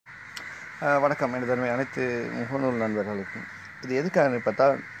வணக்கம். எனது அனைத்து முகநூல் நண்பர்களுக்கும். இது எதுக்காக பார்த்தா,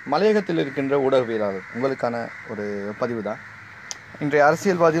 மலையகத்தில் இருக்கின்ற ஊடகவியலாளர் உங்களுக்கான ஒரு பதிவு தான். இன்றைய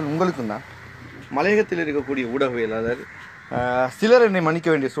அரசியல்வாதிகள் உங்களுக்கும் தான். மலையகத்தில் இருக்கக்கூடிய ஊடகவியலாளர் சிலர் என்னை மன்னிக்க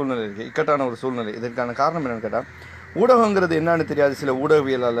வேண்டிய சூழ்நிலை இருக்குது, இக்கட்டான ஒரு சூழ்நிலை. இதற்கான காரணம் என்னென்னு கேட்டால், ஊடகங்கிறது என்னன்னு தெரியாத சில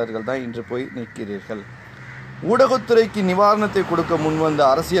ஊடகவியலாளர்கள் தான் இன்று போய் நிற்கிறீர்கள். ஊடகத்துறைக்கு நிவாரணத்தை கொடுக்க முன்வந்த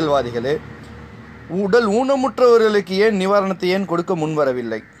அரசியல்வாதிகளே உடல் ஊனமுற்றவர்களுக்கு ஏன் நிவாரணத்தை ஏன் கொடுக்க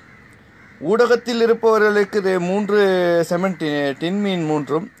முன்வரவில்லை? ஊடகத்தில் இருப்பவர்களுக்கு 3 செமெண்ட் டின்மீன்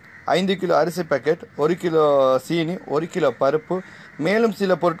 3, 5 கிலோ அரிசி பேக்கெட், 1 கிலோ சீனி, 1 கிலோ பருப்பு, மேலும்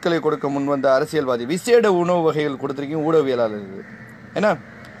சில பொருட்களை கொடுக்க முன்வந்த அரசியல்வாதி விசேட உணவு வகைகள் கொடுத்துருக்கீங்க ஊடகவியலாளர்கள். ஏன்னா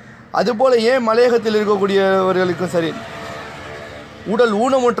அதுபோல் ஏன் மலையகத்தில் இருக்கக்கூடியவர்களுக்கும் சரி, உடல்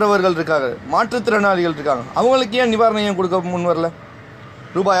ஊனமுற்றவர்கள் இருக்காங்க, மாற்றுத்திறனாளிகள் இருக்காங்க, அவங்களுக்கு ஏன் நிவாரணம் ஏன் கொடுக்க முன் வரல?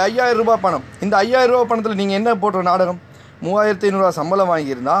 ரூபாய் 5000 பணம். இந்த 5000 பணத்தில் நீங்கள் என்ன போடுற நாடகம்? 3500 சம்பளம்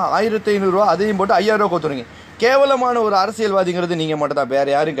வாங்கியிருந்தா 1500 அதையும் போட்டு 5000 கொடுத்துருங்க. கேவலமான ஒரு அரசியல்வாதிங்கிறது நீங்கள் மட்டும் தான், வேறு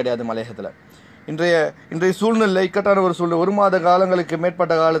யாரும் கிடையாது மலையகத்தில். இன்றைய சூழ்நிலை இக்கட்டான ஒரு சூழ்நிலை. 1 மாத காலங்களுக்கு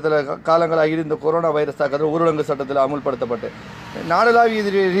மேற்பட்ட காலங்களாகி இந்த கொரோனா வைரஸ் தாக்கத்தில் ஊரடங்கு சட்டத்தில் அமுல்படுத்தப்பட்டு நாடளாவிய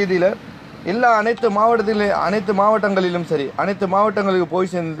ரீதியில் அனைத்து மாவட்டங்களிலும் சரி, அனைத்து மாவட்டங்களுக்கு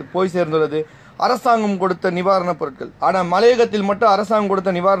போய் சேர்ந்துள்ளது அரசாங்கம் கொடுத்த நிவாரணப் பொருட்கள். ஆனால் மலையகத்தில் மட்டும் அரசாங்கம்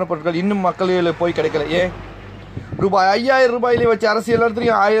கொடுத்த நிவாரணப் பொருட்கள் இன்னும் மக்களில் போய் கிடைக்கல. ஏன்? ரூபாய் 5000 வச்சு அரசியல்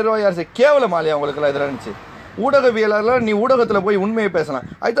நடத்துறீங்க. 1000 ரூபாய் அரசு கேவலமாலையா உங்களுக்குலாம் இதில் இருந்துச்சு? ஊடகவியலாளர் நீ ஊடகத்தில் போய் உண்மையை பேசலாம்.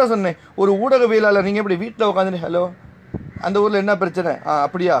 அதுதான் சொன்னேன், ஒரு ஊடகவியலாளர் நீங்கள் எப்படி வீட்டில் உட்காந்துட்டு ஹலோ அந்த ஊரில் என்ன பிரச்சனை,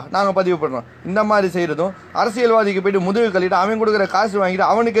 அப்படியா நாங்கள் பதிவு பண்ணுறோம், இந்த மாதிரி செய்கிறதும், அரசியல்வாதிக்கு போய்ட்டு முதுகு கழிட்டு அவன் கொடுக்குற காசு வாங்கிட்டு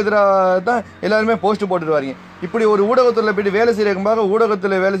அவனுக்கு எதிராக தான் எல்லாருமே போஸ்ட்டு போட்டுட்டு வரீங்க. இப்படி ஒரு ஊடகத்தில் போய்ட்டு வேலை செய்கிறதுக்காக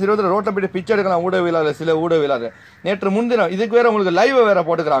ஊடகத்தில் வேலை செய்கிறது ரோட்டை போய்ட்டு பிச்சை எடுக்கலாம் ஊடகவியலாளர். சில ஊடகவியலாளர் நேற்று முன்தினம் இதுக்கு வேறு உங்களுக்கு லைவை வேறு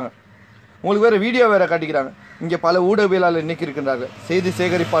போட்டுக்கிறாங்க, உங்களுக்கு வேறு வீடியோ வேறு காட்டிக்கிறாங்க. இங்கே பல ஊடகவியலாளர் இன்னைக்கு இருக்கின்றார்கள், செய்தி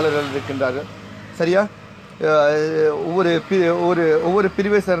சேகரிப்பாளர்கள் இருக்கின்றார்கள். சரியா? ஒவ்வொரு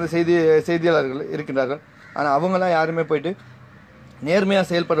பிரிவை சேர்ந்த செய்தியாளர்கள் இருக்கின்றார்கள். ஆனால் அவங்களாம் யாருமே போயிட்டு நேர்மையாக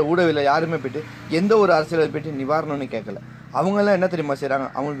செயல்படுற ஊடகவில் யாருமே போய்ட்டு எந்த ஒரு அரசியல் போய்ட்டு நிவாரணம்னு கேட்கல. அவங்கெல்லாம் என்ன தெரியுமா செய்கிறாங்க?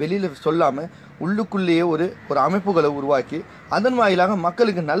 அவங்க வெளியில் சொல்லாமல் உள்ளுக்குள்ளேயே ஒரு அமைப்புகளை உருவாக்கி அதன் வாயிலாக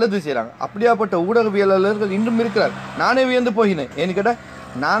மக்களுக்கு நல்லது செய்கிறாங்க. அப்படியாப்பட்ட ஊடகவியலாளர்கள் இன்னும் இருக்கிறார். நானே வியந்து போகினேன். ஏன்னு கேட்டால்,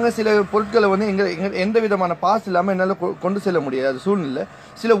 நாங்கள் சில பொருட்களை எந்த விதமான பாஸ் இல்லாமல் என்னால் கொண்டு செல்ல முடியாது சூழ்நிலை.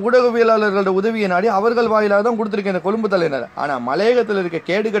 சில ஊடகவியலாளர்களோட உதவியை நாடி அவர்கள் வாயிலாக தான் கொடுத்துருக்கேன் இந்த கொழும்பு தலையினர். ஆனால் மலையகத்தில் இருக்க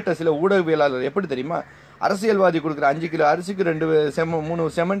கேடுகட்ட சில ஊடகவியலாளர் எப்படி தெரியுமா? அரசியல்வாதி கொடுக்குற 5 கிலோ அரிசிக்கு 3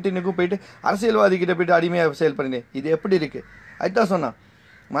 செமெண்டினுக்கும் போயிட்டு அரசியல்வாதிக்கிட்ட போயிட்டு அடிமையாக செயல்படுறேன். இது எப்படி இருக்குது? அதுதான் சொன்னான்.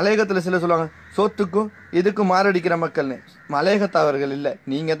 மலையகத்தில் சில சொல்லுவாங்க சொத்துக்கும் இதுக்கும் மாரடிக்கிற மக்கள்னு. மலையகத்தவர்கள் இல்லை,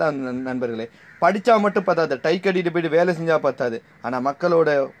 நீங்கள் தான் நண்பர்களே. படித்தா மட்டும் பத்தாது, டை கட்டிட்டு போயிட்டு வேலை செஞ்சால் பத்தாது. ஆனால் மக்களோட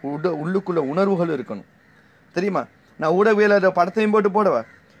உள்ளுக்குள்ள உணர்வுகள் இருக்கணும். தெரியுமா? நான் ஊடகவியலாளர் படத்தையும் போடுவேன்.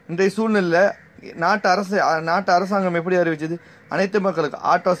 இன்றைய சூழ்நிலையில் நாட்டு அரசாங்கம் எப்படி அறிவிச்சது? அனைத்து மக்களுக்கு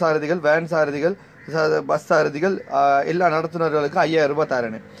ஆட்டோ சாரதிகள், வேன் சாரதிகள், பஸ் சாரதிகள், எல்லா நடத்துனர்களுக்கும் 5000 ரூபாய்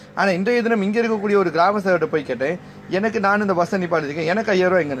தரேன்னு. ஆனால் இன்றைய தினம் இங்கே இருக்கக்கூடிய ஒரு கிராம சேவர்கிட்ட போய் கேட்டேன், நான் இந்த பஸ்ஸை நிப்பாட்டிருக்கேன், எனக்கு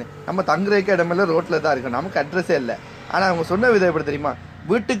 5000 ரூபா எங்கன்னு? நம்ம தங்குறதுக்கு இடமெல்லாம் ரோட்டில் தான் இருக்கு, நமக்கு அட்ரஸே இல்லை. ஆனால் அவங்க சொன்ன விதம் எப்படி தெரியுமா?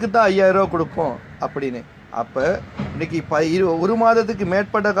 வீட்டுக்கு தான் 5000 ரூபா கொடுப்போம் அப்படின்னு. அப்போ இன்னைக்கு 1 மாதத்துக்கு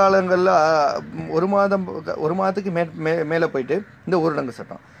மேற்பட்ட காலங்களில் 1 மாதத்துக்கு மேலே போயிட்டு இந்த ஊரடங்கு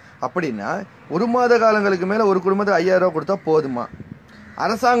சட்டம் அப்படின்னா 1 மாத காலங்களுக்கு மேலே ஒரு குடும்பத்துக்கு 5000 ரூபா கொடுத்தா போதுமா?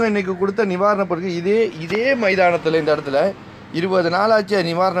 அரசாங்கம் இன்னைக்கு கொடுத்த நிவாரண பொருட்கள் இதே மைதானத்தில் இந்த இடத்துல 20 நாளாச்சு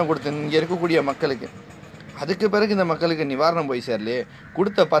நிவாரணம் கொடுத்து இங்கே இருக்கக்கூடிய மக்களுக்கு. அதுக்கு பிறகு இந்த மக்களுக்கு நிவாரணம் போய் சேரலையே.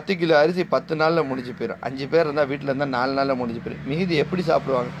 கொடுத்த 10 கிலோ அரிசி 10 நாளில் முடிஞ்சு போயிடும். 5 பேர் இருந்தால் வீட்டில் இருந்தால் 4 நாளில் முடிஞ்சு போயிடும். மீதி எப்படி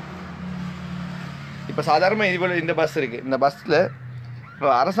சாப்பிடுவாங்க? இப்போ சாதாரணமாக இதுபோல் இந்த பஸ் இருக்குது. இந்த பஸ்ஸில் இப்போ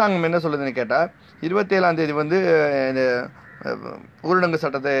அரசாங்கம் என்ன சொல்லுதுன்னு கேட்டால், 27ஆம் தேதி இந்த ஊரடங்கு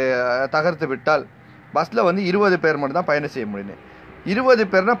சட்டத்தை தகர்த்து விட்டால் பஸ்ஸில் 20 பேர் மட்டும் தான் பயணம் செய்ய முடியும். 20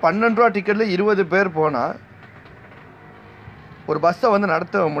 பேர்னா 12 ரூபா டிக்கெட்டில் 20 பேர் போனால் ஒரு பஸ்ஸை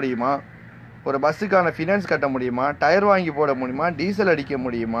நடத்த முடியுமா? ஒரு பஸ்ஸுக்கான ஃபினான்ஸ் கட்ட முடியுமா? டயர் வாங்கி போட முடியுமா? டீசல் அடிக்க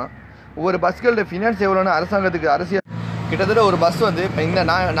முடியுமா? ஒவ்வொரு பஸ்களோட ஃபினான்ஸ் எவ்வளோன்னு அரசாங்கத்துக்கு அரசியல். கிட்டத்தட்ட ஒரு பஸ் இப்போ இந்த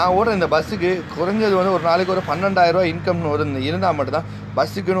நான் ஓடுற இந்த பஸ்ஸுக்கு குறைஞ்சது ஒரு நாளைக்கு ஒரு 12,000 ரூபா இன்கம்னு இருந்தால் மட்டும்தான்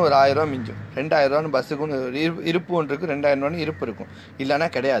பஸ்ஸுக்குன்னு ஒரு 1000 ரூபா மிஞ்சும். 2000 ரூபான்னு பஸ்ஸுக்குன்னு இருப்பு ஒன்று இருக்குது, 2000 ரூபான்னு இருப்பு இருக்கும். இல்லைன்னா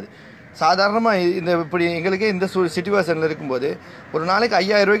கிடையாது. சாதாரணமாக இப்படி எங்களுக்கே இந்த சிச்சுவேஷனில் இருக்கும்போது ஒரு நாளைக்கு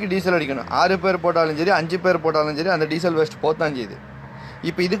 5000 ரூபாய்க்கு டீசல் அடிக்கணும். 6 பேர் போட்டாலும் சரி, 5 பேர் போட்டாலும் சரி, அந்த டீசல் வேஸ்ட் போத்தான் செய்யுது.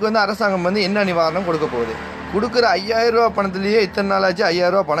 இப்போ இதுக்கு அரசாங்கம் என்ன நிவாரணம் கொடுக்க போகுது? கொடுக்குற 5000 ரூபா பணத்துலேயே இத்தனை நாளாச்சு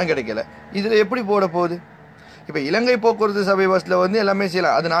 5000 ரூபா பணம் கிடைக்கல. இதில் எப்படி போட போகுது? இப்போ இலங்கை போக்குவரத்து சபை பஸ்ஸில் வந்து எல்லாமே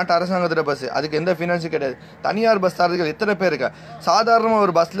செய்யலாம், அது நாட்டு அரசாங்கத்தோட பஸ், அதுக்கு எந்த ஃபினான்ஸும் கிடையாது. தனியார் பஸ் சாரதிகள் எத்தனை பேர் இருக்கா? சாதாரணமாக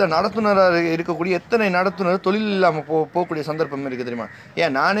ஒரு பஸ்ஸில் நடத்துனராக இருக்கக்கூடிய எத்தனை நடத்துனர் தொழில் இல்லாமல் போகக்கூடிய சந்தர்ப்பம் இருக்குது தெரியுமா?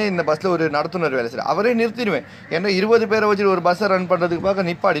 ஏன் நானே இந்த பஸ்ஸில் ஒரு நடத்துனர் வேலை செய்கிறேன், அவரே நிறுத்திடுவேன். ஏன்னா 20 பேரை வச்சுட்டு ஒரு பஸ்ஸை ரன் பண்ணுறதுக்கு பார்க்க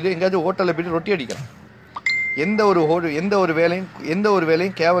நிப்பாடிட்டு எங்கேயாச்சும் ஹோட்டலில் போய்ட்டு ரொட்டி அடிக்கலாம். எந்த ஒரு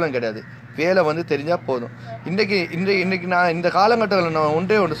வேலையும் கேவலம் கிடையாது. வேலை வந்து தெரிஞ்சால் போதும். இன்றைக்கு நான் இந்த காலகட்டத்தில் நான்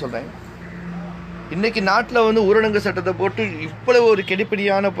ஒன்று சொல்கிறேன். இன்றைக்கி நாட்டில் வந்து ஊரடங்கு சட்டத்தை போட்டு இவ்வளவு ஒரு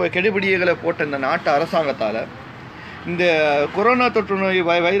கெடுபிடிகளை போட்ட இந்த நாட்டு அரசாங்கத்தால் இந்த கொரோனா தொற்று நோய்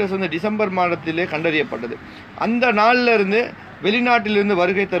வைரஸ் வந்து டிசம்பர் மாதத்திலே கண்டறியப்பட்டது. அந்த நாளில் இருந்து வெளிநாட்டிலிருந்து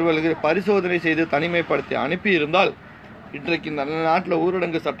வருகை தருவர்களுக்கு பரிசோதனை செய்து தனிமைப்படுத்தி அனுப்பியிருந்தால் இன்றைக்கு இந்த நாட்டில்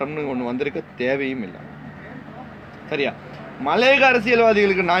ஊரடங்கு சட்டம்னு ஒன்று வந்திருக்க தேவையும் இல்லை. சரியா? மலையக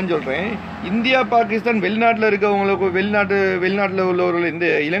அரசியல்வாதிகளுக்கு நான் சொல்கிறேன், இந்தியா பாகிஸ்தான் வெளிநாட்டில் இருக்கவங்களுக்கு வெளிநாட்டில் உள்ளவர்கள் இந்த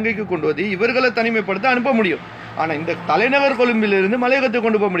இலங்கைக்கு கொண்டு வந்து இவர்களை தனிமைப்படுத்த அனுப்ப முடியும். ஆனால் இந்த தலைநகர் கொழும்பிலிருந்து மலையகத்தை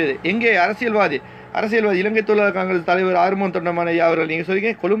கொண்டு போக முடியாது. எங்கே அரசியல்வாதி இலங்கை தொழிலாளர் காங்கிரஸ் தலைவர் ஆறுமுகம் தொண்டமான அவர்கள் நீங்கள்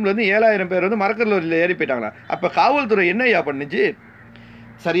சொல்லிங்க கொழும்புலேருந்து 7000 பேர் வந்து மரக்கர் லோரியில் ஏறி போயிட்டாங்களா? அப்போ காவல்துறை என்ன பண்ணுச்சு?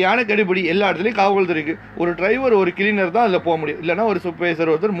 சரியான கெடுபிடி. எல்லா இடத்துலையும் காவல்துறைக்கு ஒரு டிரைவர் ஒரு கிளீனர் தான் அதில் போக முடியும், இல்லைனா ஒரு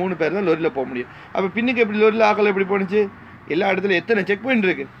சூப்பர்வைசர் ஒருத்தர் 3 பேர் தான் லோரியில் போக முடியும். அப்போ பின்னுக்கு எப்படி லோரியில் ஆக்கள் எப்படி போணுச்சு? எல்லா இடத்துலையும் எத்தனை செக் பாயிண்ட்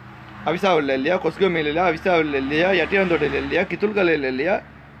இருக்குது? அவிசாவில் இல்லையா, கொஸ்கோமையில் இல்லையா, அவிசாவில் இல்லையா, எட்டியாந்தோட்டையில் இல்லையா, கித்துல்கலையில் இல்லையா,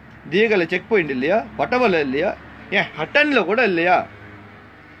 தியகலை செக் பாயிண்ட் இல்லையா, வட்டவலை இல்லையா, ஏன் ஹட்டனில் கூட இல்லையா?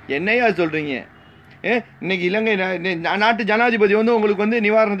 என்னையா சொல்கிறீங்க? இன்னைக்கு இலங்கை நாட்டு ஜனாதிபதி வந்து உங்களுக்கு வந்து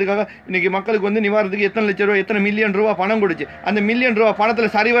நிவாரணத்துக்காக இன்னைக்கு மக்களுக்கு வந்து நிவாரணத்துக்கு எத்தனை லட்சம் ரூபா எத்தனை மில்லியன் ரூபா பணம் கொடுச்சு. அந்த மில்லியன் ரூபா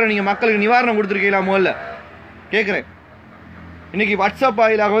பணத்தில் சரிவர நீங்கள் மக்களுக்கு நிவாரணம் கொடுத்துருக்கீங்களா? முதல்ல கேட்குறேன். இன்னைக்கு வாட்ஸ்அப்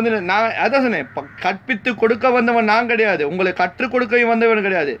வாயிலாக வந்து நான் அதான் சொன்னேன், கற்பித்து கொடுக்க வந்தவன் நான் கிடையாது, உங்களை கற்றுக் கொடுக்க வந்தவன்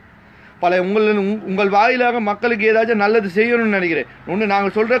கிடையாது. உங்கள் வாயிலாக மக்களுக்கு ஏதாச்சும் நல்லது செய்யணும்னு நினைக்கிறேன். ஒன்று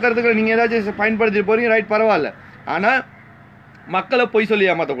நாங்கள் சொல்கிற கருத்துக்களை நீங்கள் ஏதாச்சும் பயன்படுத்தி போகிறீங்க, ரைட், பரவாயில்ல. ஆனால் மக்களை பொய்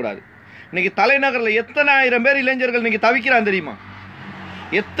சொல்லி ஏமாற்றக்கூடாது. இன்னைக்கு தலைநகரில் எத்தனை ஆயிரம் பேர் இளைஞர்கள் இன்னைக்கு தவிக்கிறான் தெரியுமா?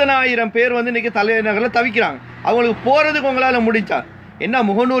 எத்தனை ஆயிரம் பேர் வந்து இன்னைக்கு தலைநகரில் தவிக்கிறாங்க. அவங்களுக்கு போகிறதுக்கு உங்களால் முடிஞ்சா என்ன?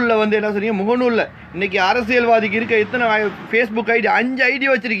 முகநூலில் வந்து என்ன சொன்னீங்க? முகநூலில் இன்னைக்கு அரசியல்வாதிக்கு இருக்க எத்தனை ஃபேஸ்புக் ஐடி 5 ஐடி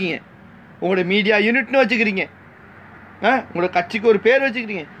வச்சுருக்கீங்க. உங்களோட மீடியா யூனிட்னு வச்சுக்கிறீங்க, உங்களோட கட்சிக்கு ஒரு பேர்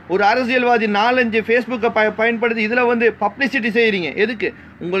வச்சுக்கிறீங்க. ஒரு அரசியல்வாதி 4-5 ஃபேஸ்புக்கை பயன்படுத்தி இதில் வந்து பப்ளிசிட்டி செய்கிறீங்க. எதுக்கு?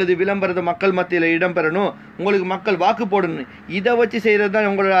 உங்களது விளம்பரத்தை மக்கள் மத்தியில் இடம்பெறணும், உங்களுக்கு மக்கள் வாக்கு போடணும். இதை வச்சு செய்கிறது தான்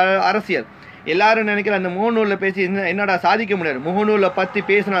உங்களோட அரசியல். எல்லாரும் நினைக்கிற அந்த முகநூலில் பேசி என்னடா சாதிக்க முடியாது? முகநூலில் பற்றி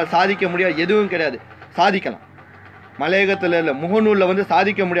பேசினால் சாதிக்க முடியாது, எதுவும் கிடையாது. சாதிக்கலாம். மலையகத்தில் இல்லை, முகநூலில் வந்து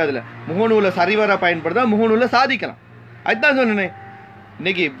சாதிக்க முடியாதுல்ல. முகநூலில் சரிவர பயன்படுத்தா முகநூலில் சாதிக்கலாம். அதுதான் சொன்னேன்.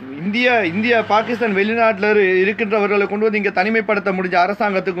 இன்னைக்கு இந்தியா பாகிஸ்தான் வெளிநாட்டில் இருக்கின்றவர்களை கொண்டு வந்து இங்கே தனிமைப்படுத்த முடிஞ்ச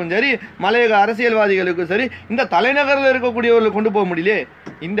அரசாங்கத்துக்கும் சரி, மலையக அரசியல்வாதிகளுக்கும் சரி, இந்த தலைநகரில் இருக்கக்கூடியவர்களை கொண்டு போக முடியலையே.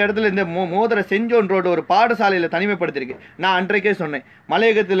 இந்த இடத்துல இந்த மோதிர செஞ்சோன் ரோடு ஒரு பாடசாலையில் தனிமைப்படுத்திருக்கு. நான் அன்றைக்கே சொன்னேன்,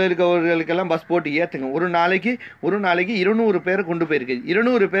 மலையகத்தில் இருக்கவர்களுக்கெல்லாம் பஸ் போட்டு ஏற்றுங்க. ஒரு நாளைக்கு 200 பேர் கொண்டு போயிருக்கு.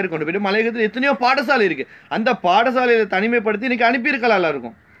 200 பேர் கொண்டு போயிட்டு மலையகத்தில் எத்தனையோ பாடசாலை இருக்குது. அந்த பாடசாலையில் தனிமைப்படுத்தி இன்னைக்கு அனுப்பியிருக்கலாம்.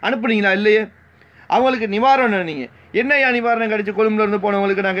 இருக்கும் அனுப்புனீங்களா? இல்லையே. அவங்களுக்கு நிவாரணம் நீங்கள் என்னையா நிவாரணம் கிடைச்சி? கொழும்புலேருந்து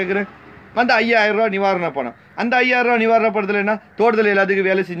போனவங்களுக்கு நான் கேட்குறேன், அந்த 5000 ரூபா நிவாரண பணம். அந்த 5000 ரூபா நிவாரண பணத்தில் என்ன? தோட்டத்தில் எல்லாத்துக்கும்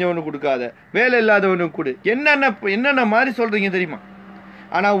வேலை செஞ்சவனுக்கு கொடுக்காத, வேலை இல்லாதவனுக்கு கொடு. என்னென்ன மாதிரி சொல்கிறீங்க தெரியுமா?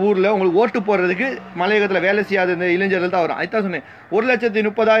 ஆனால் ஊரில் உங்களுக்கு ஓட்டு போடுறதுக்கு மலையகத்தில் வேலை செய்யாத இந்த இளைஞர்கள் தான் வரும். அதுதான் சொன்னேன்,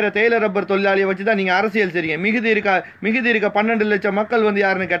 1,30,000 தேயிலை ரப்பர் தொழிலாளியை வச்சு தான் நீங்கள் அரசியல் செய்றீங்க. மிகுதி இருக்க 12 லட்சம் மக்கள் வந்து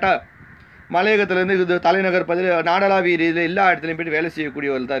யாருன்னு கேட்டால் மலையகத்திலேருந்து இது தலைநகர் நாடளாவிய ரீதியில் எல்லா இடத்துலையும் போய்ட்டு வேலை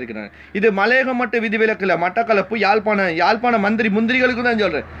செய்யக்கூடியவர்கள் தான் இருக்கிறாங்க. இது மலையகம் மட்டும் விதிவிலக்கு இல்லை. மட்டக்களப்பு, யாழ்ப்பாண முந்திரிகளுக்கு தான்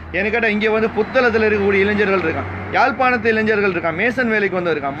சொல்கிறேன். எனக்கு கேட்டால் இங்கே வந்து புத்தளத்தில் இருக்கக்கூடிய இளைஞர்கள் இருக்கான், யாழ்ப்பாணத்து இளைஞர்கள் இருக்கான், மேசன் வேலைக்கு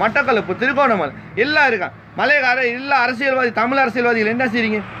வந்து இருக்கான், மட்டக்களப்பு, திருகோணமலை எல்லாம் இருக்கான். மலையக எல்லா அரசியல்வாதி, தமிழ் அரசியல்வாதிகள் என்ன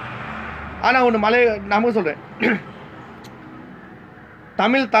செய்றீங்க? ஆனால் ஒன்று நமக்கு சொல்கிறேன்,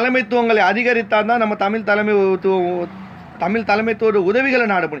 தமிழ் தலைமைத்துவங்களை அதிகரித்தால் தான் நம்ம தமிழ் தலைமைத்துவ உதவிகளை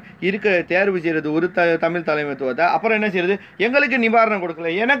நாட முடியும். இருக்க தேர்வு செய்கிறது ஒரு தமிழ் தலைமைத்துவத்தை. அப்புறம் என்ன செய்யறது? எங்களுக்கு நிவாரணம்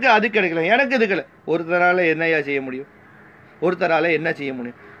கொடுக்கல, எனக்கு அது கிடைக்கல, எனக்கு இது கிடைக்கல. ஒருத்தரால் என்னையா செய்ய முடியும்? ஒருத்தரால் என்ன செய்ய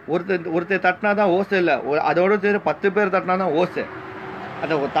முடியும்? ஒருத்தர் தட்டினா தான் ஓசை இல்லை, அதோட 10 பேர் தட்டினா தான் ஓசை.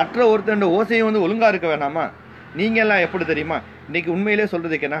 அந்த தட்டுற ஒருத்தர் ஓசையும் வந்து ஒழுங்காக இருக்க வேணாமா? நீங்கள்லாம் எப்படி தெரியுமா? இன்னைக்கு உண்மையிலே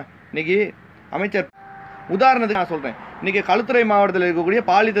சொல்கிறதுக்கு என்ன, இன்னைக்கு அமைச்சர் உதாரணத்துக்கு நான் சொல்கிறேன், இன்னைக்கு களுத்துறை மாவட்டத்தில் இருக்கக்கூடிய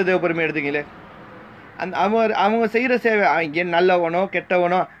பாலித்த தேவபெருமை எடுத்தீங்களே, அவங்க செய்கிற சேவை நல்லவனோ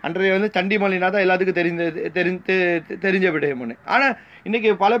கெட்டவனோ அன்றைய வந்து சண்டிமல்லினா தான் எல்லாத்துக்கும் தெரிஞ்ச விடயம்னு. ஆனால் இன்றைக்கி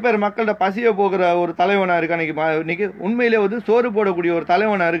பல பேர் மக்கள்கிட்ட பசிய போகிற ஒரு தலைவனாக இருக்கா. இன்னைக்கு உண்மையிலே வந்து சோறு போடக்கூடிய ஒரு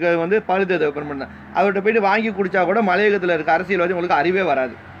தலைவனாக இருக்கிறது வந்து பாலித்த தேவபெருமன் தான். அவர்கிட்ட போயிட்டு வாங்கி குடித்தா கூட மலையகத்தில் இருக்க அரசியல் வந்து உங்களுக்கு அறிவே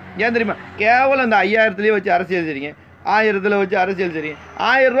வராது. ஏன் தெரியுமா? கேவலம் அந்த 5000 வச்சு அரசியல் செய்றீங்க. 1000 வச்சு அரசியல் சரி.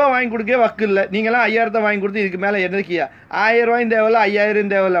 1000 ரூபா வாங்கி கொடுக்கவே வக்கு இல்லை. நீங்களாம் 5000 வாங்கி கொடுத்து இதுக்கு மேலே என்னக்கியா? 1000 ரூபாயும் தேவையில்ல,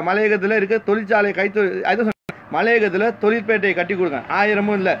 5000 தேவையில்ல. மலையகத்தில் இருக்க தொழிற்சாலை கைத்தொழில் அது மலையகத்தில் தொழிற்பேட்டையை கட்டி கொடுங்க.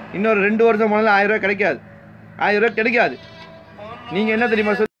 1000 இல்லை, இன்னொரு 2 வருஷம் போனாலும் 1000 ரூபா கிடைக்காது. 1000 ரூபா கிடைக்காது. நீங்கள் என்ன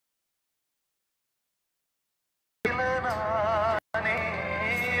தெரியுமா சொல்லி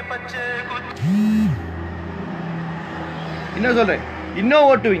என்ன சொல்றேன், இன்னும்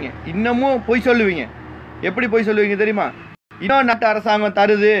ஓட்டுவீங்க, இன்னமும் பொய் சொல்லுவீங்க. எப்படி பொய் சொல்லுவீங்க தெரியுமா? இன்னும் நாட்டு அரசாங்கம்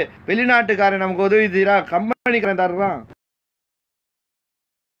தருது, வெளிநாட்டுக்காரன் நமக்கு உதவி தரா, கம்பெனிக்காரன் தர்றான்,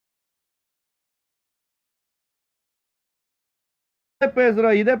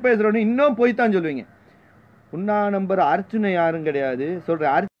 பேசுறோம் இதை பேசுறோம்னு இன்னும் போய் தான் சொல்லுவீங்க. உண்ணா நம்பர் அர்ச்சனை யாரும் கிடையாது.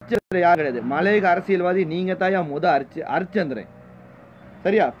 சொல்றேன், அர்ச்சந்திரன் யாரும் கிடையாது. மலையக அரசியல்வாதி நீங்க தாயா அர்ச்சந்திரன்.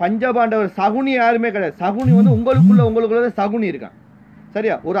 சரியா? பஞ்சபாண்டவர் சகுனி யாருமே கிடையாது. சகுனி வந்து உங்களுக்குள்ள சகுனி இருக்கான்.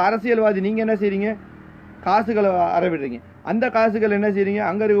 சரியா? ஒரு அரசியல்வாதி நீங்க என்ன செய்றீங்க? காசுகளை அறவிடுறீங்க. அந்த காசுகள் என்ன செய்றீங்க?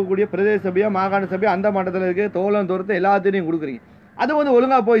 அங்க இருக்கக்கூடிய பிரதேச சபையா மாகாண சபையா அந்த மட்டத்தில் இருக்க தோளம் தூரத்தை எல்லாத்தையும் கொடுக்குறீங்க. அது வந்து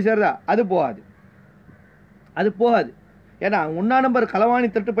ஒழுங்கா போய் சேருதா? அது போகாது. ஏன்னா உண்ணா நம்பர் களவாணி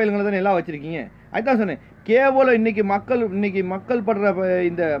தட்டு பயில்களை தானே எல்லாம் வச்சிருக்கீங்க. அதுதான் சொன்னேன், கேவலம் இன்னைக்கு மக்கள் படுற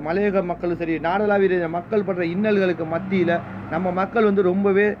இந்த மலையக மக்கள் சரி, நாடளாவிய மக்கள் படுற இன்னல்களுக்கு மத்தியில் நம்ம மக்கள் வந்து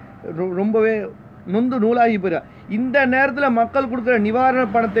ரொம்பவே நொந்து நூலாகி போயிட. இந்த நேரத்தில் மக்கள் கொடுக்குற நிவாரண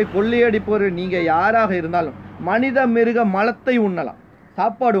பணத்தை கொள்ளையடிப்பவர் நீங்கள் யாராக இருந்தாலும் மனித மிருக மலத்தை உண்ணலாம்.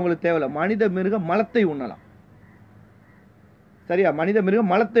 சாப்பாடு உங்களுக்கு தேவையில்ல, மனித மிருக மலத்தை உண்ணலாம். சரியா? மனித மிருக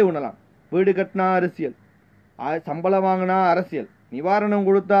மலத்தை உண்ணலாம். வீடு கட்டினா அரசியல், சம்பளம் வாங்கினா அரசியல், நிவாரணம்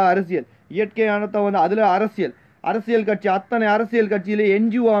கொடுத்தா அரசியல், இயற்கையானத்தை வந்து அதில் அரசியல் கட்சி, அத்தனை அரசியல் கட்சியிலே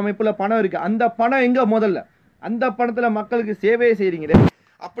NGO அமைப்பில் பணம் இருக்குது. அந்த பணம் எங்கே? முதல்ல அந்த பணத்தில் மக்களுக்கு சேவையை செய்கிறீங்களே.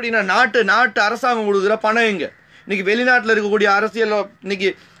 அப்படின்னா நாட்டு அரசாங்கம் கொடுக்குற பணம் எங்கே? இன்னைக்கு வெளிநாட்டில் இருக்கக்கூடிய அரசியல்,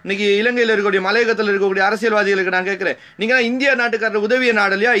 இன்னைக்கு இலங்கையில் இருக்கக்கூடிய மலையகத்தில் இருக்கக்கூடிய அரசியல்வாதிகளுக்கு நான் கேட்குறேன், நீங்களாம் இந்திய நாட்டுக்காரர் உதவியை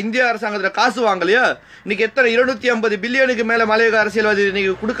நாடலையா? இந்திய அரசாங்கத்தில் காசு வாங்கலையா? இன்னைக்கு எத்தனை 250 பில்லியனுக்கு மேலே மலையக அரசியல்வாதி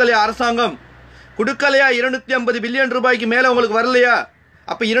இன்னைக்கு கொடுக்கலையா? அரசாங்கம் கொடுக்கலையா? 250 பில்லியன் ரூபாய்க்கு மேலே உங்களுக்கு வரலையா?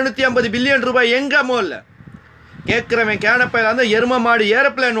 அப்போ 250 பில்லியன் ரூபாய் எங்க? மோல்ல கேட்குறவன் கேனப்பையில வந்து எரும மாடு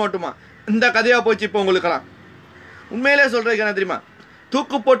ஏரோப்ளேன் ஓட்டுமா? இந்த கதையாக போச்சு இப்போ உங்களுக்கெல்லாம். உண்மையிலே சொல்றதுக்கு என்ன தெரியுமா?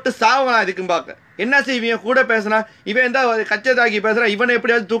 தூக்கு போட்டு சாவலாம். இதுக்கும் பார்க்க என்ன செய்வீங்க? கூட பேசினா இவன் எந்த கச்சை தாக்கி பேசுறான், இவனை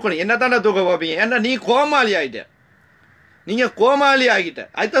எப்படியாவது தூக்கணும். என்ன தானே தூக்க பார்ப்பீங்க? ஏன்னா நீ கோமாளி ஆகிட்ட.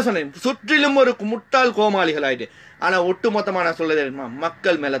 அதுதான் சொன்னேன், சுற்றிலும் ஒரு முட்டாள் கோமாளிகள் ஆகிட்டு. ஆனால் ஒட்டு மொத்தமாக நான் சொல்ல தெரியுமா,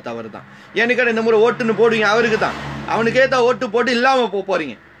 மக்கள் மேலே தவறு தான். ஏன்னு இந்த முறை ஓட்டுன்னு போடுவீங்க அவருக்கு தான், அவனுக்கே தான் ஓட்டு போட்டு இல்லாமல்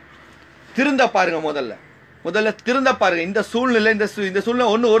போறீங்க. திருந்த பாருங்க, முதல்ல திருந்த பாருங்க. இந்த சூழ்நிலை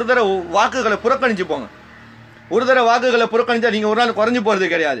ஒரு தடவை வாக்குகளை புறக்கணிச்சு போங்க. ஒரு தடவை வாக்குகளை புறக்கணிச்சா நீங்க ஒரு நாள் குறைஞ்சு போறது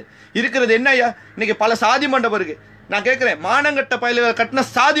கிடையாது. இருக்கிறது என்னையா? இன்னைக்கு பல சாதி மண்டபம் இருக்கு. நான் கேட்கிறேன், மானங்கட்ட பயல்கள் கட்டின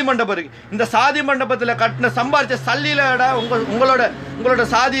சாதி மண்டபம் இருக்கு. இந்த சாதி மண்டபத்தில் கட்டின சம்பாரிச்ச சல்லிலடா உங்களோட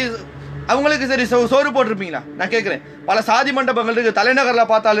சாதி அவங்களுக்கு சரி சோறு போட்டிருப்பீங்களா? நான் கேட்கிறேன். பல சாதி மண்டபங்கள் இருக்கு, தலைநகரில்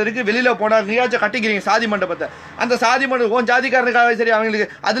பார்த்தாலும் இருக்கு, வெளியில போனா நீயாச்சும் கட்டிக்கிறீங்க சாதி மண்டபத்தை. அந்த சாதி மண்டபம் ஜாதிக்காரனுக்காக சரி அவங்களுக்கு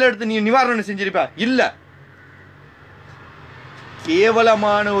அதுல எடுத்து நீ நிவாரணம் செஞ்சிருப்பா? இல்ல.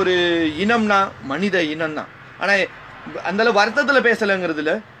 கேவலமான ஒரு இனம்னா மனித இனம் தான். ஆனா அந்த வருத்தத்தில்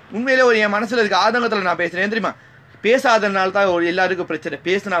பேசலைங்கிறதுல உண்மையிலே ஒரு என் மனசுல இருக்க ஆதங்கத்தில் நான் பேசுறேன். தெரியுமா? பேசாதனால தான் எல்லாருக்கும் பிரச்சனை.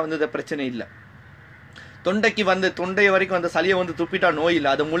 பேசினா வந்து பிரச்சனை இல்லை. தொண்டை வரைக்கும் அந்த சளியை வந்து துப்பிட்டா நோய் இல்லை,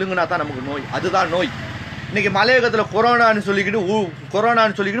 அது முழுங்கினா தான் நமக்கு நோய். அதுதான் நோய். இன்னைக்கு மலையகத்தில் கொரோனான்னு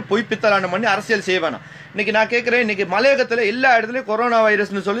சொல்லிக்கிட்டு பொய் பித்தலான பண்ணி அரசியல் செய்ய வேணாம். இன்னைக்கு நான் கேட்குறேன், இன்னைக்கு மலையகத்தில் எல்லா இடத்துலையும் கொரோனா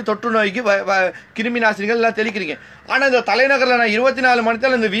வைரஸ்னு சொல்லி தொற்று நோய்க்கு கிருமி நாசினிகள் எல்லாம் தெளிக்கிறீங்க. ஆனால் இந்த தலைநகரில் நான் 24 மணி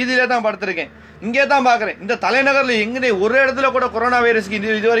நேரம் இந்த வீதியிலே தான் படுத்திருக்கேன், இங்கே தான் பார்க்குறேன். இந்த தலைநகரில் எங்கே ஒரு இடத்துல கூட கொரோனா வைரஸ்க்கு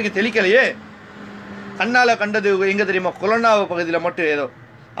இது வரைக்கும் தெளிக்கலையே. கண்ணால் கண்டது எங்கே தெரியுமா? கொரோனா பகுதியில் மட்டும் ஏதோ.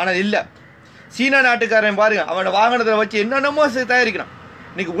 ஆனால் இல்லை, சீனா நாட்டுக்காரன் பாருங்க, அவனை வாகனத்தில் வச்சு என்னென்னமோ தயாரிக்கிறான்.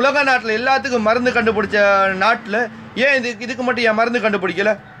 இன்னைக்கு உலக நாட்டில் எல்லாத்துக்கும் மருந்து கண்டுபிடிச்ச நாட்டில் ஏன் இதுக்கு மட்டும் ஏன் மருந்து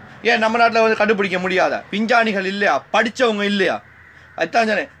கண்டுபிடிக்கல? ஏன் நம்ம நாட்டில் வந்து கண்டுபிடிக்க முடியாதா? விஞ்ஞானிகள் இல்லையா? படித்தவங்க இல்லையா? அதுதான்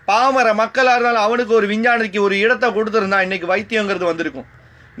சொன்னேன், பாமர மக்களாக இருந்தாலும் அவனுக்கு ஒரு விஞ்ஞானிக்கு ஒரு இடத்தை கொடுத்துருந்தா இன்னைக்கு வைத்தியங்கிறது வந்திருக்கும்.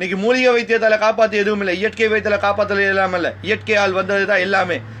 இன்னைக்கு மூலிகை வைத்தியத்தால் காப்பாற்ற எதுவும் இல்லை, இயற்கை வைத்தியால் காப்பாற்றல எல்லாமே இல்லை. இயற்கையால் வந்தது தான்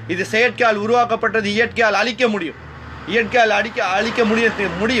எல்லாமே. இது செயற்கையால் உருவாக்கப்பட்டது, இயற்கையால் அழிக்க முடியும். இயற்கையால் அழிக்க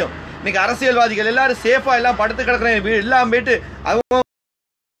முடியும். இன்னைக்கு அரசியல்வாதிகள் எல்லாரும் சேஃபா எல்லாம் படுத்து கிடக்குறேன் எல்லாம் போயிட்டு அவங்க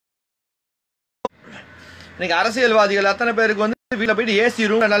இன்னைக்கு அரசியல்வாதிகள் அத்தனை பேருக்கு வந்து வீட்டில் போயிட்டு ஏசி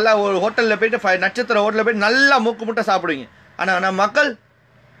ரூம் நல்லா ஒரு ஹோட்டலில் போயிட்டு 5 நட்சத்திர ஹோட்டலில் போயிட்டு நல்லா மூக்கு முட்டை சாப்பிடுவீங்க. ஆனால்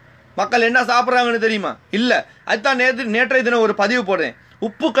மக்கள் என்ன சாப்பிட்றாங்கன்னு தெரியுமா? இல்லை. அதுதான் நேற்றைய தினம் ஒரு பதிவு போடுறேன்,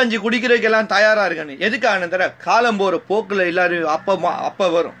 உப்பு கஞ்சி குடிக்கிறதுக்கு எல்லாம் தயாராக இருக்கான்னு. எதுக்கான தர காலம் போகிற போக்கில் எல்லாரும் அப்போ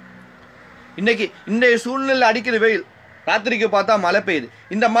வரும். இன்னைக்கு இன்றைய சூழ்நிலை அடிக்கிற வெயில் ராத்திரிக்கு பார்த்தா மழை பெய்யுது.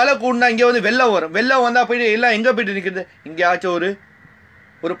 இந்த மழை கூடனா இங்கே வந்து வெள்ளம் வரும். வெள்ளம் வந்தால் போயிட்டு எல்லாம் எங்கே போயிட்டு நிற்குது? எங்கேயாச்சும்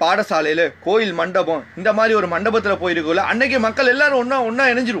ஒரு பாடசாலையில், கோயில் மண்டபம், இந்த மாதிரி ஒரு மண்டபத்தில் போயிருக்குள்ள அன்னைக்கு மக்கள் எல்லாரும் ஒன்றா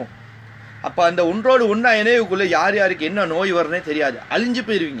இணைஞ்சிருவோம். அப்போ அந்த ஒன்றோடு ஒன்றா இணைவுக்குள்ளே யார் யாருக்கு என்ன நோய் வரும்னே தெரியாது. அழிஞ்சு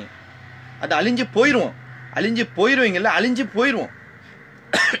போயிடுவீங்க. அது அழிஞ்சு போயிடுவீங்கல்ல, அழிஞ்சு போயிடுவோம்.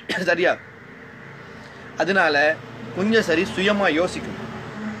 சரியா? அதனால கொஞ்சம் சரி சுயமாக யோசிக்கணும்.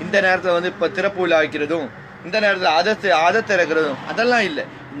 இந்த நேரத்தில் வந்து இப்போ திறப்பு விழா வைக்கிறதும், இந்த நேரத்தில் அதை திறக்கிறதும் அதெல்லாம் இல்லை.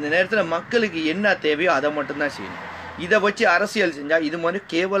 இந்த நேரத்தில் மக்களுக்கு என்ன தேவையோ அதை மட்டும்தான் செய்யணும். இதை வச்சு அரசியல் செஞ்சால் இது மாதிரி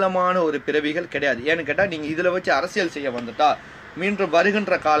கேவலமான ஒரு பிறவிகள் கிடையாது. ஏன்னு கேட்டால், நீங்கள் இதில் வச்சு அரசியல் செய்ய வந்துட்டா மீண்டும்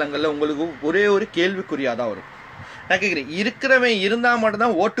வருகின்ற காலங்களில் உங்களுக்கு ஒரே ஒரு கேள்விக்குறியாக தான் வரும். நான் கேட்குறேன், இருக்கிறவன் இருந்தால்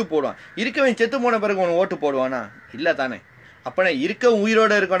மட்டும்தான் ஓட்டு போடுவான். இருக்கவன் செத்து போன பிறகு உனக்கு ஓட்டு போடுவானா? இல்லை தானே. அப்போனா இருக்க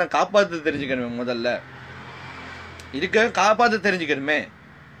உயிரோடு இருக்கவனை காப்பாற்ற தெரிஞ்சுக்கணுமே. முதல்ல காப்பாற்ற தெரிஞ்சுக்கணுமே.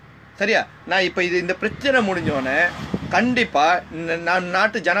 சரியா? நான் இப்போ இந்த பிரச்சனை முடிஞ்சோடனே கண்டிப்பாக நான்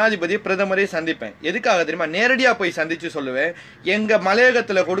நாட்டு ஜனாதிபதி பிரதமரை சந்திப்பேன். எதுக்காக தெரியுமா? நேரடியாக போய் சந்தித்து சொல்லுவேன், எங்கள்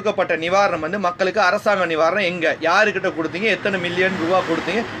மலையகத்தில் கொடுக்கப்பட்ட நிவாரணம் வந்து மக்களுக்கு அரசாங்க நிவாரணம் எங்கே, யாருக்கிட்ட கொடுத்தீங்க, எத்தனை மில்லியன் ரூபா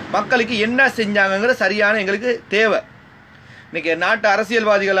கொடுத்தீங்க, மக்களுக்கு என்ன செஞ்சாங்கிற சரியான எங்களுக்கு தேவை. இன்றைக்கி நாட்டு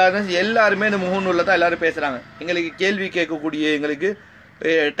அரசியல்வாதிகளாக எல்லாருமே இந்த முகநூலில் தான் எல்லோரும் பேசுகிறாங்க. எங்களுக்கு கேள்வி கேட்கக்கூடிய, எங்களுக்கு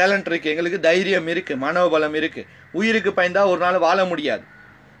டேலண்ட் இருக்குது, எங்களுக்கு தைரியம் இருக்குது, மனோபலம் இருக்குது. உயிருக்கு பயந்தா ஒரு நாள் வாழ முடியாது.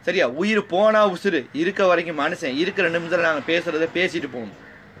 சரியா? உயிர் போனா உசுறு, இருக்க வரைக்கும் மனுஷன் இருக்கிற நிமிஷத்தில் நாங்கள் பேசுகிறத பேசிட்டு போகணும்.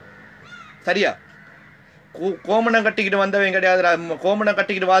 சரியா? கோமணம் கட்டிக்கிட்டு வந்தவங்க கிடையாது. கோமணம்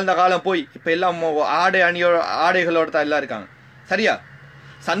கட்டிக்கிட்டு வாழ்ந்த காலம் போய் இப்போ எல்லாம் ஆடைகளோட தான் எல்லாம் இருக்காங்க. சரியா?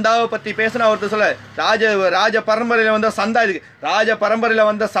 சந்தாவை பற்றி பேசினா ஒருத்தர் சொல்ல, ராஜ பரம்பரையில் வந்த சந்தா இருக்கு. ராஜ பரம்பரையில்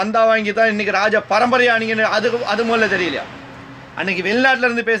வந்த சந்தா வாங்கி தான் இன்னைக்கு ராஜ பரம்பரையா நீங்க அது முதல்ல தெரியலையா? அன்னைக்கு வெளிநாட்டில்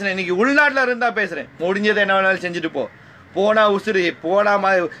இருந்து பேசுகிறேன், இன்னைக்கு உள்நாட்டில் இருந்தால் பேசுகிறேன். முடிஞ்சதை என்ன வேணாலும் செஞ்சுட்டு போனா உசுறு, போனா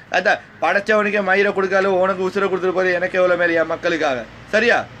அதான் படைச்சவனுக்கே மயிரை கொடுக்காலும் உனக்கு உசுரை கொடுத்துட்டு போது எனக்கு எவ்வளோ மேலையா மக்களுக்காக.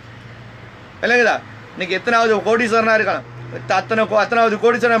 சரியா? இல்லைங்கதா? இன்னைக்கு எத்தனாவது கோடீஸ்வரனாக இருக்கலாம். அத்தனாவது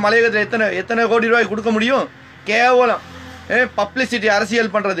கோடீஸ்வரன் மலையகத்தில் எத்தனை கோடி ரூபாய் கொடுக்க முடியும்? கேவலம் பப்ளிசிட்டி,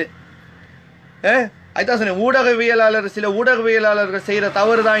 அரசியல் பண்ணுறது. அதுதான் சொன்னேன், சில ஊடகவியலாளர்கள் செய்கிற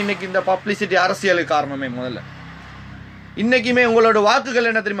தவறு தான் இன்னைக்கு இந்த பப்ளிசிட்டி அரசியலுக்கு காரணமே. முதல்ல இன்னைக்குமே உங்களோட வாக்குகள்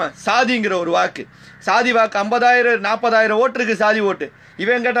என்ன தெரியுமா? சாதிங்கிற ஒரு வாக்கு, சாதி வாக்கு. 50,000 40,000 ஓட்டு இருக்கு, சாதி ஓட்டு.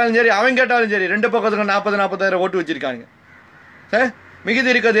 இவன் கேட்டாலும் சரி, அவன் கேட்டாலும் சரி, ரெண்டு பக்கத்துக்கு 40,000 ஓட்டு வச்சிருக்காங்க. மிகுதி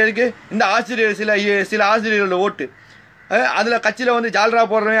இருக்கிறது எதுக்கு? இந்த ஆசிரியர், சில ஆசிரியர்களோட ஓட்டு. அதில் கட்சியில் வந்து ஜால்ரா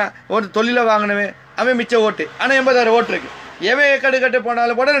போடுறவன், ஒரு தொழிலை வாங்கினவன், அவன் மிச்ச ஓட்டு. ஆனால் 80,000 ஓட்டு இருக்கு. எவன் கட்டு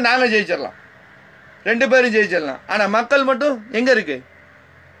போனாலும் கூட நாங்கள் ஜெயிச்சிடலாம், 2 பேரும் ஜெயிச்சிடலாம். ஆனால் மக்கள் மட்டும் எங்கே இருக்கு?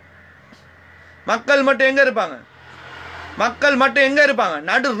 மக்கள் மட்டும் எங்கே இருப்பாங்க?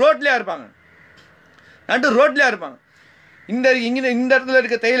 நடு ரோட்லயா இருப்பாங்க. இந்த இடத்துல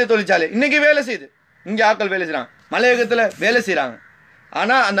இருக்க தேயிலை தொழிற்சாலை இன்னைக்கு வேலை செய்யுது, இங்கே ஆட்கள் வேலை செய்கிறாங்க, மலையகத்தில் வேலை செய்கிறாங்க.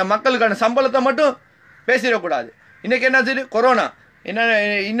 ஆனால் அந்த மக்களுக்கான சம்பளத்தை மட்டும் பேசிடக்கூடாது. இன்னைக்கு என்ன செய்யுது? கொரோனா.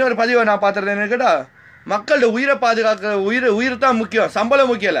 இன்னொரு பதிவை நான் பார்த்துறது என்ன கேட்டால், மக்களோட உயிரை பாதுகாக்க உயிர் தான் முக்கியம், சம்பளம்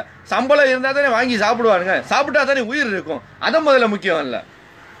முக்கியம் இல்லை. சம்பளம் இருந்தால் தானே வாங்கி சாப்பிடுவானுங்க, சாப்பிட்டா தானே உயிர் இருக்கும். அதை முதல்ல முக்கியம் இல்லை,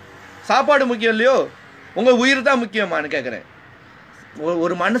 சாப்பாடு முக்கியம் இல்லையோ? உங்கள் உயிர் தான் முக்கியமானு கேட்குறேன்.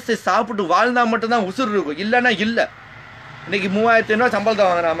 ஒரு மனசை சாப்பிட்டு வாழ்ந்தால் மட்டும்தான் உசுறு இருக்கும், இல்லைன்னா இல்லை. இன்னைக்கு 3,500 சம்பளத்தை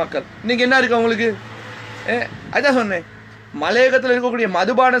வாங்குறான் மக்கள். இன்னைக்கு என்ன இருக்கு அவங்களுக்கு? அதுதான் சொன்னேன், மலையகத்தில் இருக்கக்கூடிய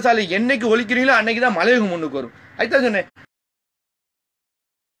மதுபான சாலை என்னைக்கு ஒழிக்கிறீங்களோ அன்னைக்கு தான் மலையகம் முன்னுக்கு வரும். அதுதான் சொன்னேன்.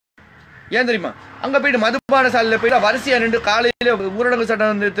 ஏன் தெரியுமா? அங்கே போயிட்டு மதுபான சாலையில் போயிட்டு வரிசையாக நின்று காலையில் ஊரடங்கு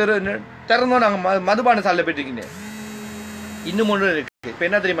சட்டம் திறந்தோம். நாங்கள் மதுபான சாலையில் போயிட்டு இருக்கீங்க. இன்னும் ஒன்று இருக்கு. இப்போ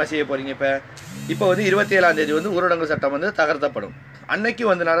என்ன தெரியுமா செய்ய போறீங்க? இப்போ வந்து 27ஆம் தேதி வந்து ஊரடங்கு சட்டம் வந்து தகர்த்தப்படும். அன்னைக்கு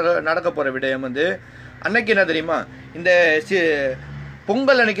வந்து நடக்க போகிற விடயம் வந்து அன்னைக்கு என்ன தெரியுமா? இந்த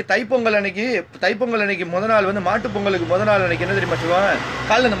பொங்கல் அன்னைக்கு, தைப்பொங்கல் அன்னைக்கு முத நாள் வந்து மாட்டு பொங்கலுக்கு முத நாள் அன்னைக்கு என்ன தெரியுமா சொல்லுவாங்க?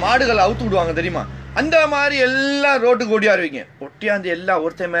 காலையில் அந்த மாடுகளை அவுத்து விடுவாங்க தெரியுமா? அந்த மாதிரி எல்லாம் ரோட்டுக்கு ஒட்டியாருவீங்க. ஒட்டியாந்து எல்லாம்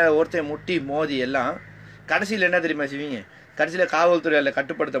ஒருத்தன் முட்டி மோதி எல்லாம் கடைசியில் என்ன தெரியுமா செய்வீங்க? கடைசியில் காவல்துறையால்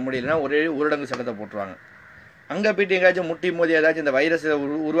கட்டுப்படுத்த முடியலன்னா ஒரே ஊரடங்கு சட்டத்தை போட்டுருவாங்க. அங்கே போய்ட்டு எங்கேயாச்சும் முட்டி மோதி ஏதாச்சும் இந்த வைரஸை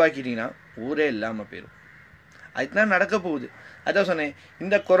உருவாக்கிட்டீங்கன்னா ஊரே இல்லாமல் போயிடும். அதுதான் நடக்க போகுது. அதான் சொன்னேன்,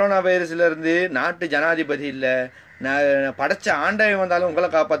 இந்த கொரோனா வைரஸ்லேருந்து நாட்டு ஜனாதிபதி இல்லை, நான் படைச்ச ஆண்டவன் வந்தாலும் உங்களை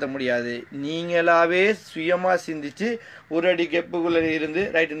காப்பாற்ற முடியாது. நீங்களாவே சுயமாக சிந்திச்சு ஒரு அடி கெப்புக்குள்ளே இருந்து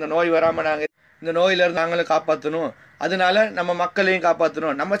ரைட், இந்த நோய் வராமல் இந்த நோயிலேருந்து நாங்களும் காப்பாற்றணும், அதனால நம்ம மக்களையும்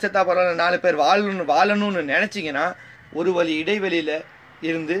காப்பாற்றணும், நம்ம செத்தா பரவாயில்ல 4 பேர் வாழணும்னு நினச்சிங்கன்னா ஒரு வழி இடைவெளியில்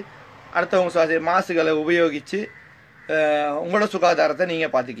இருந்து அடுத்தவங்க மாசுகளை உபயோகித்து உங்களோட சுகாதாரத்தை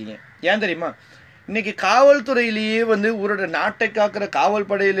நீங்கள் பார்த்துக்கிங்க. ஏன் தெரியுமா? இன்றைக்கி காவல்துறையிலேயே வந்து ஒரு நாட்டை காக்கிற காவல்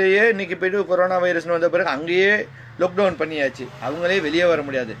படையிலேயே இன்றைக்கி போய்ட்டு கொரோனா வைரஸ்னு வந்த பிறகு அங்கேயே லாக்டவுன் பண்ணியாச்சு. அவங்களே வெளியே வர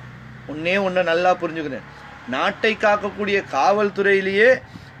முடியாது. ஒன்றே நல்லா புரிஞ்சுக்கிறேன், நாட்டை காக்கக்கூடிய காவல்துறையிலேயே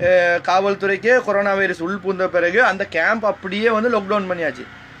காவல்துறைக்கே கொரோனா வைரஸ் உள்புந்த பிறகு அந்த கேம்ப் அப்படியே வந்து லாக்டவுன் பண்ணியாச்சு.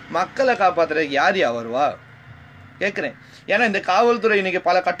 மக்களை காப்பாற்றுறதுக்கு யார் வருவா கேட்குறேன். ஏன்னா இந்த காவல்துறை இன்னைக்கு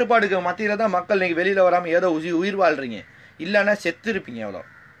பல கட்டுப்பாடுக்கு மத்தியில் தான் மக்கள் இன்னைக்கு வெளியில் வராமல் ஏதோ உயிர் வாழ்றீங்க. இல்லைன்னா செத்து இருப்பீங்க. எவ்வளோ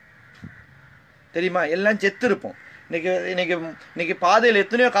தெரியுமா? எல்லாம் செத்து இருப்போம். இன்னைக்கு பாதையில்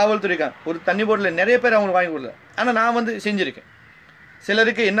எத்தனையோ காவல்துறை ஒரு தண்ணி போட்டில் நிறைய பேர் அவங்களுக்கு வாங்கி கொடுக்கல. ஆனால் நான் வந்து செஞ்சுருக்கேன்.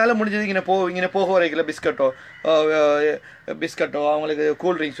 சிலருக்கு என்னால் முடிஞ்சது இங்கே போக வரைக்கல பிஸ்கட்டோ அவங்களுக்கு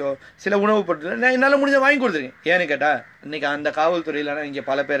கூல்ட்ரிங்க்ஸோ சில உணவு பொருட்கள் நான் என்னால் முடிஞ்ச வாங்கி கொடுத்துருக்கேன். ஏன்னு கேட்டால் இன்றைக்கி அந்த காவல்துறையிலனா இங்கே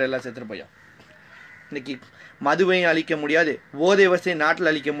பல பேர் எல்லாம் செத்துட்டு போயும். இன்றைக்கி மதுவையும் அழிக்க முடியாது, போதை வசதியை நாட்டில்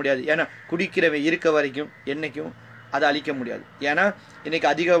அழிக்க முடியாது. ஏன்னா குடிக்கிறவன் இருக்க வரைக்கும் என்றைக்கும் அதை அழிக்க முடியாது. ஏன்னா இன்றைக்கி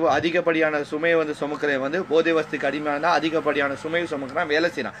அதிகப்படியான சுமையை வந்து சுமக்கிறவன் வந்து போதை வசதிக்கு அடிமையாக அதிகப்படியான சுமையை சுமக்கிறான், வேலை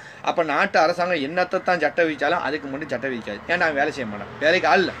செய்யறான். அப்போ நாட்டு அரசாங்கம் என்னத்தை தான் சட்டம் விதிச்சாலும் அதுக்கு மட்டும் சட்டம் விதிக்காது. ஏன்னா அவன் வேலை செய்ய மாட்டான், வேலைக்கு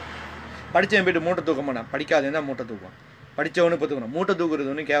ஆள் இல்லை. படித்தவன் போய்ட்டு மூட்டை தூக்க மாட்டான், படிக்காதவன் தான் மூட்டை தூக்குவான். படித்தவனு இப்போ தூக்கணும். மூட்டை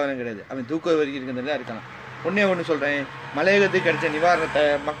தூக்குறது ஒன்றும் கேவலம் கிடையாது, அவன் தூக்க வரைக்கும் தான் இருக்கலாம். ஒன்று சொல்கிறேன், மலையகத்துக்கு கிடைச்ச நிவாரணத்தை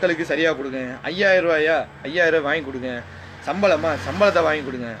மக்களுக்கு சரியாக கொடுங்க. 5000 ரூபாயா 5000 ரூபாய் வாங்கி கொடுங்க. சம்பளத்தை வாங்கி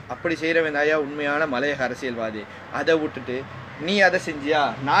கொடுங்க. அப்படி செய்கிறவன் தாயா உண்மையான மலையக அரசியல்வாதி. அதை விட்டுட்டு நீ அதை செஞ்சியா,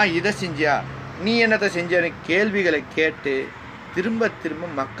 நான் இதை செஞ்சியா, நீ என்னத்தை செஞ்சான்னு கேள்விகளை கேட்டு திரும்ப திரும்ப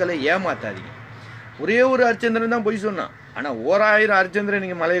மக்களை ஏமாத்தாதீங்க. ஒரே ஒரு ஹரிச்சந்திரன் தான் பொய் சொன்னான். ஆனால் 1000 ஹரிச்சந்திரன்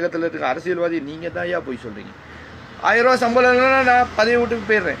நீங்கள் மலையகத்தில் இருக்க அரசியல்வாதி நீங்கள் தான் பொய் சொல்கிறீங்க. 1000 ரூபா சம்பளம் இல்லைன்னா நான் பதவி விட்டுக்கு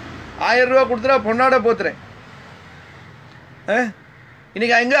போயிடுறேன். 1000 ரூபா கொடுத்துட்டா பொண்ணாட போத்துறேன்.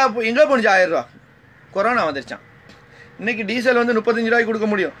 இன்னைக்கு எங்கே போணுச்சு 1000 ரூபா? கொரோனா வந்துருச்சான். இன்னைக்கு டீசல் வந்து 35 ரூபாய்க்கு கொடுக்க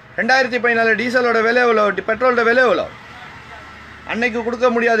முடியும். 2014 டீசலோட விலை எவ்வளோ, பெட்ரோலோட விலை எவ்வளோ? அன்னைக்கு கொடுக்க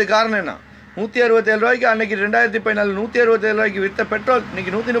முடியாது. காரணம் என்ன? 167 ரூபாய்க்கு அன்னைக்கு 2014 167 ரூபாய்க்கு விற்ற பெட்ரோல்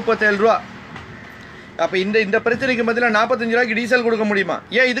இன்னைக்கு 137 ரூபா. அப்போ இந்த பிரச்சனைக்கு பதிலாக 45 ரூபாய்க்கு டீசல் கொடுக்க முடியுமா?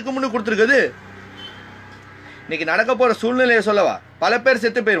 ஏன் இதுக்கு முன்னே கொடுத்துருக்குது? இன்னைக்கு நடக்க போகிற சூழ்நிலையை சொல்லவா? பல பேர்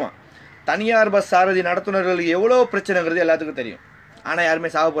செத்து போயிடுவான். தனியார் பஸ் சாரதி நடத்துனர்களுக்கு எவ்வளோ பிரச்சனைங்கிறது எல்லாத்துக்கும் தெரியும். ஆனால் யாருமே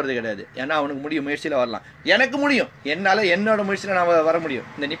சாக போகிறது கிடையாது. ஏன்னா அவனுக்கு முடியும், முயற்சியில் வரலாம். எனக்கு முடியும், என்னால் என்னோட முயற்சியில் நான் வர முடியும்.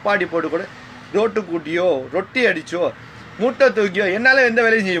 இந்த நிப்பாட்டி போட்டு கூட ரோட்டு கூட்டியோ ரொட்டி அடிச்சோ மூட்டை தூக்கியோ என்னால் எந்த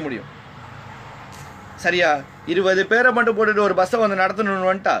வேலையும் செய்ய முடியும். சரியா? 20 பேரை மட்டும் போட்டுட்டு ஒரு பஸ்ஸை வந்து நடத்தணும்னு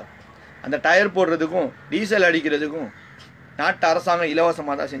வந்துட்டா அந்த டயர் போடுறதுக்கும் டீசல் அடிக்கிறதுக்கும் நாட்டு அரசாங்கம்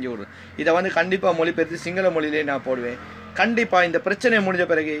இலவசமாக தான் செஞ்சு கொடுக்கும். இதை வந்து கண்டிப்பாக மொழிபெயர்த்து சிங்கள மொழியிலே நான் போடுவேன். கண்டிப்பாக இந்த பிரச்சனை முடிஞ்ச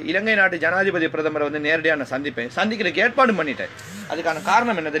பிறகு இலங்கை நாட்டு ஜனாதிபதி பிரதமரை வந்து நேரடியாக நான் சந்திக்கிறதுக்கு ஏற்பாடு பண்ணிட்டேன். அதுக்கான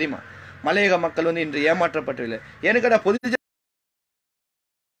காரணம் என்ன தெரியுமா? மலையக மக்கள் வந்து இன்று ஏமாற்றப்பட்டவில்லை. எனக்கடா பொதுஜன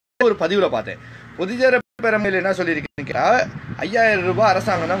ஒரு பதிவில் பார்த்தேன். பொதுஜன பெருமையில் என்ன சொல்லியிருக்கேன்னு கேட்டால் 5000 ரூபாய்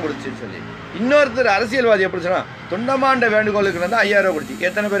அரசாங்கம் தான் கொடுத்துன்னு சொல்லி. இன்னொருத்தர் அரசியல்வாதி எப்படி சொன்னா, தொண்டமாண்ட வேண்டுகோளுக்கு வந்து 5000 ரூபாய் கொடுத்து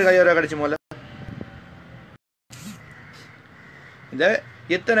எத்தனை பேருக்கு 5000 ரூபாய் கிடைச்சி போல? இந்த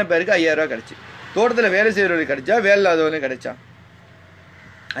எத்தனை பேருக்கு 5000 ரூபாய் கிடைச்சி? தோட்டத்தில் வேலை செய்கிறவங்களுக்கு கிடைச்சா, வேலை இல்லாதவங்களுக்கு கிடைச்சா?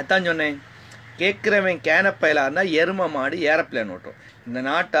 அதான் சொன்னேன், கேட்குறவன் கேனப்பையிலாக இருந்தால் எரும மாடு ஏரோப்ளேன் ஓட்டும். இந்த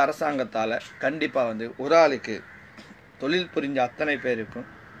நாட்டு அரசாங்கத்தால் கண்டிப்பாக வந்து ஒரு ஆளுக்கு தொழில் புரிஞ்ச அத்தனை பேருக்கும்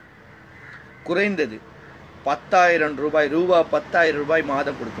குறைந்தது 10,000 ரூபாய் 10,000 ரூபாய்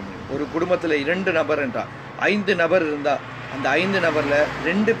மாதம் கொடுக்க முடியும். ஒரு குடும்பத்தில் 2 நபர் என்றால் 5 நபர் இருந்தால் அந்த 5 நபரில்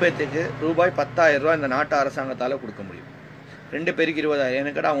 2 பேர்த்துக்கு ரூபாய் 10,000 ரூபாய் இந்த நாட்டு அரசாங்கத்தால் கொடுக்க முடியும். 2 பேருக்கு 20,000.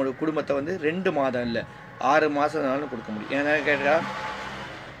 எனக்கிட்ட அவங்களோட குடும்பத்தை வந்து 2 மாதம் இல்லை 6 மாதம்னாலும் கொடுக்க முடியும். ஏன்னா கேட்டால்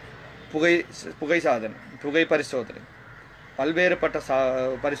புகை சாதனை, புகை பரிசோதனை, பல்வேறுபட்ட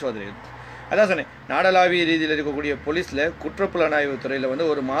பரிசோதனைகள். அதான் சொன்னேன், நாடளாவிய ரீதியில் இருக்கக்கூடிய போலீஸில் குற்றப்புலனாய்வு துறையில் வந்து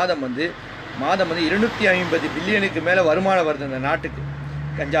ஒரு மாதம் வந்து 250 பில்லியனுக்கு மேலே வருமானம் வருது இந்த நாட்டுக்கு.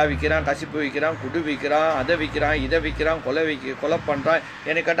 கஞ்சா விற்கிறான், கசிப்பு விற்கிறான், குடு விற்கிறான், அதை விற்கிறான், இதை விற்கிறான், கொலை பண்ணுறான்.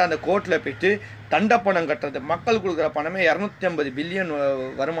 எனக்கு கேட்டால் அந்த கோர்ட்டில் போய்ட்டு தண்ட பணம் கட்டுறது, மக்கள் கொடுக்குற பணமே 250 பில்லியன்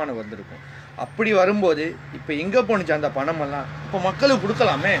வருமானம் வந்திருக்கும். அப்படி வரும்போது இப்போ எங்கே போணுச்சு அந்த பணமெல்லாம்? இப்போ மக்களுக்கு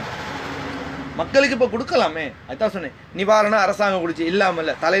கொடுக்கலாமே, மக்களுக்கு இப்போ கொடுக்கலாமே. அதுதான் சொன்னேன், நிவாரணம் அரசாங்கம் கொடுச்சு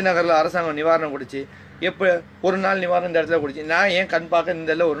இல்லாமல் தலைநகரில் அரசாங்கம் நிவாரணம் கொடுச்சு. எப்போ ஒரு நாள் நிவாரணம் இந்த இடத்துல கொடுச்சு. நான் ஏன் கண் பார்க்க இந்த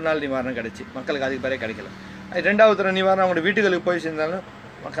இடத்துல ஒரு நாள் நிவாரணம் கிடைச்சி, மக்களுக்கு அதுக்கு பேரே கிடைக்கல. அது 2வது தர நிவாரணம் அவங்களோட வீட்டுகளுக்கு போய் சேர்ந்தாலும்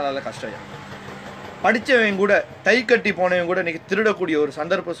மக்களால் கஷ்டம். படித்தவங்க கூட தை கட்டி போனவங்க கூட இன்றைக்கி திருடக்கூடிய ஒரு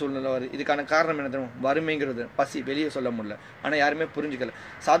சந்தர்ப்ப சூழ்நிலை வருது. இதுக்கான காரணம் என்ன தெரியும்? வறுமைங்கிறது, பசி, வெளியே சொல்ல முடியல. ஆனால் யாருமே புரிஞ்சுக்கல.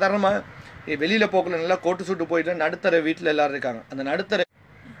 சாதாரணமாக வெளியில் போக்கல நல்லா கோட்டு சூட்டு போயிட்டு நடுத்தர வீட்டில் எல்லோரும் இருக்காங்க. அந்த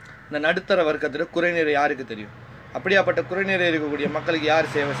நடுத்தர வர்க்கத்தில் குறைநிறை யாருக்கு தெரியும்? அப்படியாப்பட்ட குறைநிறை இருக்கக்கூடிய மக்களுக்கு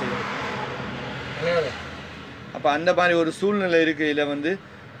யார் சேவை செய்யும்? அப்போ அந்த மாதிரி ஒரு சூழ்நிலை இருக்கையில் வந்து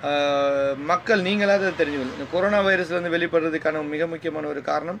மக்கள் நீங்களாக அதை தெரிஞ்சுக்கணும். இந்த கொரோனா வைரஸ்லேருந்து வெளிப்படுறதுக்கான மிக முக்கியமான ஒரு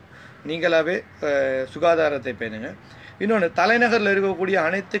காரணம் நீங்களாகவே சுகாதாரத்தை பேணுங்க. இன்னொன்று, தலைநகரில் இருக்கக்கூடிய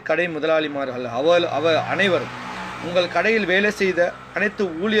அனைத்து கடை முதலாளிமார்கள் அனைவரும் உங்கள் கடையில் வேலை செய்த அனைத்து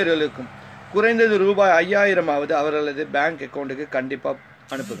ஊழியர்களுக்கும் குறைந்தது ரூபாய் 5000 அவர்களது பேங்க் அக்கௌண்ட்டுக்கு கண்டிப்பாக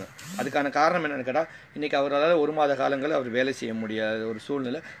அனுப்புங்க. அதுக்கான காரணம் என்னென்னு கேட்டால், இன்றைக்கி அவரால் 1 மாத காலங்கள் அவர் வேலை செய்ய முடியாத ஒரு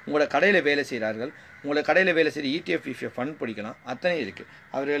சூழ்நிலை. உங்களோட கடையில் வேலை செய்கிறார்கள், உங்களோட கடையில் வேலை செய்து ETF பிஎஃப் ஃபண்ட் பிடிக்கலாம், அத்தனை இருக்குது.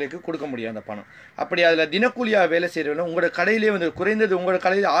 அவர்களுக்கு கொடுக்க முடியாது அந்த பணம். அப்படி அதில் தினக்கூலியாக வேலை செய்கிறவங்க உங்களோட கடையிலே வந்து குறைந்தது உங்களோட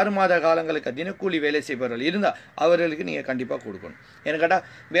கடையில் 6 மாத காலங்களுக்கு தினக்கூலி வேலை செய்பவர்கள் இருந்தால் அவர்களுக்கு நீங்கள் கண்டிப்பாக கொடுக்கணும். ஏன்னு கேட்டால்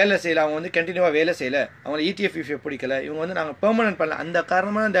வேலை செய்யலை, அவங்க வந்து கண்டினியூவாக வேலை செய்யலை, அவங்க ETF பிஎஃப் பிடிக்கல, இவங்க வந்து நாங்கள் பெர்மனன்ட் பண்ணல, அந்த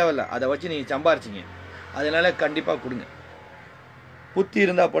காரணமாக தேவையில்லை, அதை வச்சு நீங்கள் சம்பாரிச்சிங்க. அதனால் கண்டிப்பாக கொடுங்க. புத்தி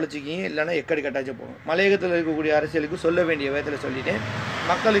இருந்தால் பொழைச்சிக்கிங்க, இல்லைன்னா எக்கடி கட்டாச்சும் போகும். மலையகத்தில் இருக்கக்கூடிய அரசியலுக்கு சொல்ல வேண்டிய விதத்தில் சொல்லிட்டேன்.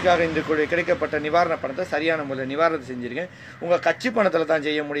 மக்களுக்காக இந்த கிடைக்கப்பட்ட நிவாரண பணத்தை சரியான முறையில் நிவாரணத்தை செஞ்சுருக்கேன். உங்கள் கட்சி பணத்தில் தான்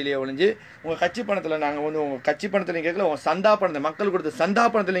செய்ய முடியலையே ஒழிஞ்சு, உங்கள் கட்சி பணத்தில் நாங்கள் வந்து உங்கள் கட்சி பணத்துலையும் கேட்கல, உங்கள் சந்தா பணத்தை மக்கள் கொடுத்த சந்தா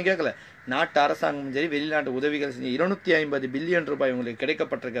பணத்துலையும் கேட்கல. நாட்டு அரசாங்கமும் சரி, வெளிநாட்டு உதவிகள் செஞ்சு 250 பில்லியன் ரூபாய் உங்களுக்கு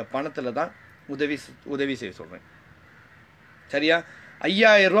கிடைக்கப்பட்டிருக்க பணத்தில் தான் உதவி செய்ய சொல்கிறேன். சரியா?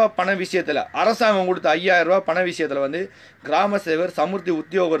 5000 ரூபா பண விஷயத்தில், அரசாங்கம் கொடுத்த 5000 ரூபா பண விஷயத்தில் வந்து கிராம சேவர், சமுர்த்தி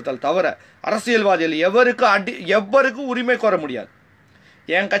உத்தியோகத்தல் தவிர அரசியல்வாதிகள் எவருக்கும் உரிமை கோர முடியாது.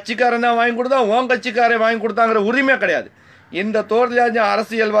 என் கட்சிக்காரன் தான் வாங்கி கொடுத்தா, உன் கட்சிக்காரன் வாங்கி கொடுத்தாங்கிற உரிமை கிடையாது. இந்த தோர்லையாச்சும்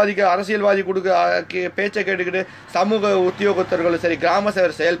அரசியல்வாதி கொடுக்க பேச்சை கேட்டுக்கிட்டு சமூக உத்தியோகத்தர்களும் சரி, கிராம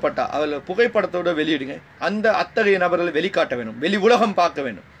சேவர் செயல்பட்டா அவர்கள் புகைப்படத்தோடு வெளியிடுங்க. அத்தகைய நபர்களை வெளிக்காட்ட வேணும், வெளி உலகம் பார்க்க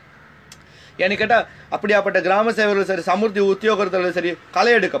வேண்டும். ஏன்னு கேட்டால், அப்படியாப்பட்ட கிராம சேவர்கள் சரி, சமுர்த்தி உத்தியோகத்தர்கள் சரி,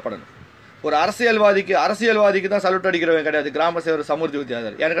 களை எடுக்கப்படணும். ஒரு அரசியல்வாதிக்கு தான் சல்யூட் அடிக்கிறவங்க கிடையாது கிராம சேவர், சமுர்த்தி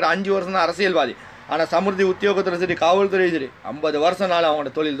உத்தியோகத்தர். ஏன்னு கேட்டால் 5 வருஷம் தான் அரசியல்வாதி. ஆனால் சமுர்த்தி உத்தியோகத்தர் சரி, காவல்துறை சரி, 50 வருஷம்னால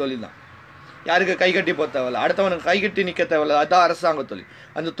அவங்களோட தொழில் தான். யாருக்கு கை கட்டி போக தேவையில்ல, அடுத்தவனுக்கு கை கட்டி நிற்க தேவையில்ல. அதுதான் அரசாங்க தொழில்.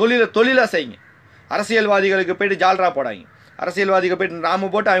 அந்த தொழிலை செய்யுங்க. அரசியல்வாதிகளுக்கு போயிட்டு ஜால்ரா போடாங்க. அரசியல்வாதிகள் போயிட்டு நாம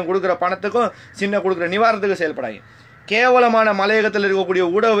போட்டு அவங்க கொடுக்குற பணத்துக்கும் சின்ன கொடுக்குற நிவாரணத்துக்கும் செயல்படாங்க. கேவலமான மலையகத்தில் இருக்கக்கூடிய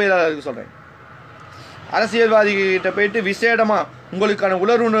ஊடகவியலாளருக்கு சொல்கிறேன், அரசியல்வாதிகிட்ட போயிட்டு விசேடமாக உங்களுக்கான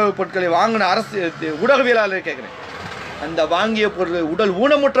உணவு பொருட்களை வாங்கின ஊடகவியலாளர் கேட்குறேன். அந்த வாங்கிய பொருள் உடல்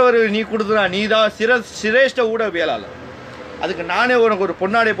ஊனமுற்றவர்கள் நீ கொடுத்துனா நீ தான் சிரேஷ்ட ஊடகவியலாளர். அதுக்கு நானே உனக்கு ஒரு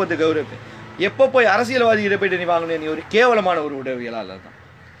பொன்னாடை பற்றி கௌரவிப்பேன். எப்போ போய் அரசியல்வாதிகிட்ட போயிட்டு நீ வாங்கினே, நீ ஒரு கேவலமான ஒரு ஊடகவியலாளர் தான்.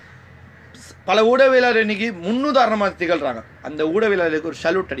 பல ஊடகவியலாளர் இன்னைக்கு முன்னுதாரணமாக திகழ்கிறாங்க. அந்த ஊடகவியலாளருக்கு ஒரு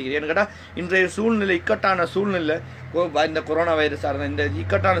சல்யூட் அடிக்கிறேன். ஏன்னு கேட்டால், இன்றைய சூழ்நிலை இக்கட்டான சூழ்நிலை, இந்த கொரோனா வைரஸ் சார்ந்த இந்த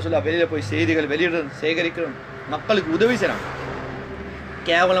இக்கட்டான சூழ்நிலை வெளியில் போய் செய்திகள் வெளியிட சேகரிக்கிறோம், மக்களுக்கு உதவி செய்கிறாங்க.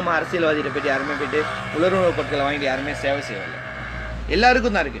 கேவலமாக அரசியல்வாதிகிட்ட போய்ட்டு யாருமே போய்ட்டு உலர்வுணவு பொருட்களை வாங்கிட்டு யாருமே சேவை செய்யவில்லை.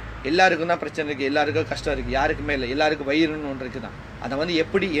 எல்லாருக்கும் தான் இருக்குது, எல்லாருக்கும் தான் பிரச்சனை இருக்குது, எல்லாருக்கும் கஷ்டம் இருக்குது, யாருக்குமே இல்லை. எல்லாருக்கும் வயிறுன்னு ஒன்று இருக்குது தான். அதை வந்து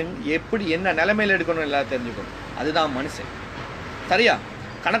எப்படி என்ன நிலைமையில் எடுக்கணும் எல்லாம் தெரிஞ்சுக்கணும். அதுதான் மனுஷன். சரியா?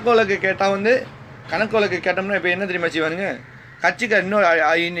 கணக்கு கேட்டோம்னா இப்போ என்ன தெரியுமா செய்வானுங்க, கட்சிக்கு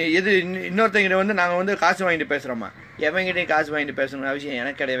இன்னொருத்தங்கிட்ட வந்து நாங்கள் வந்து காசு வாங்கிட்டு பேசுகிறோமா, எவங்கிட்டையும் காசு வாங்கிட்டு பேசணுங்கிற அவசியம்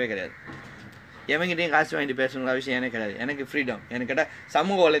எனக்கு கிடையாது. எவங்கிட்டையும் காசு வாங்கிட்டு பேசணுங்கிற அவசியம் எனக்கு கிடையாது. எனக்கு ஃப்ரீடம். எனக்கு கேட்டால்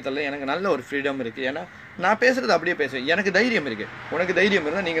சமூக வலைத்தளத்தில் எனக்கு நல்ல ஒரு ஃப்ரீடம் இருக்குது. ஏன்னா நான் பேசுகிறது அப்படியே பேசுவேன். எனக்கு தைரியம் இருக்குது. உனக்கு தைரியம்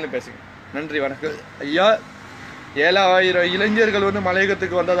இருந்தால் நீங்களும் பேசுங்க. நன்றி, வணக்கம். ஐயா, 7000 இளைஞர்கள் வந்து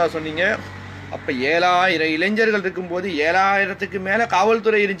மலையகத்துக்கு வந்ததா சொன்னீங்க. அப்போ 7000 இளைஞர்கள் இருக்கும்போது 7000த்துக்கு மேலே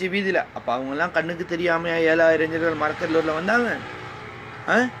காவல்துறை இருந்துச்சு வீதியில். அப்போ அவங்கெல்லாம் கண்ணுக்கு தெரியாமல் 7000 இளைஞர்கள் மரக்கல்லூரில் வந்தாங்க.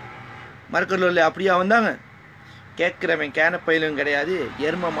 மரக்கல்லூரில் அப்படியா வந்தாங்க? கேட்குறவன் கேனப்பயிலும் கிடையாது,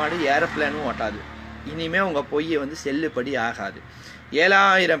 எரும மாடு ஏரோப்ளேனும் ஓட்டாது. இனிமேல் உங்கள் பொய்யை வந்து செல்லுபடி ஆகாது.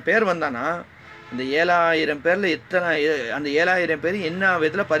 7000 பேர் வந்தானா அந்த 7000 பேரில் அந்த 7000 பேர் என்ன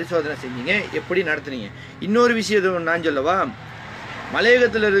விதத்தில் பரிசோதனை செஞ்சீங்க, எப்படி நடத்துனீங்க? இன்னொரு விஷயம் நான் சொல்லவா,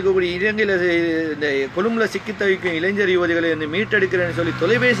 மலையகத்தில் இருக்கக்கூடிய இலங்கையில் இந்த கொழும்புல சிக்கி தவிக்கும் இளைஞர் யுவதிகளை வந்து மீட்டெடுக்கிறேன்னு சொல்லி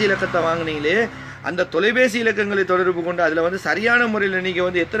தொலைபேசி இலக்கத்தை வாங்கினீங்களே, அந்த தொலைபேசி இலக்கங்களை தொடர்பு கொண்டு அதில் வந்து சரியான முறையில் நீங்கள்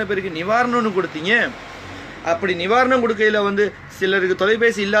வந்து எத்தனை பேருக்கு நிவாரணம்னு கொடுத்தீங்க? அப்படி நிவாரணம் கொடுக்கையில் வந்து சிலருக்கு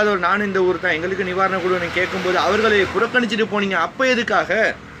தொலைபேசி இல்லாதவர் நான் இந்த ஊர் தான், எங்களுக்கு நிவாரணம் கொடுன்னு கேட்கும்போது அவர்களை புறக்கணிச்சிட்டு போனீங்க. அப்போ எதுக்காக?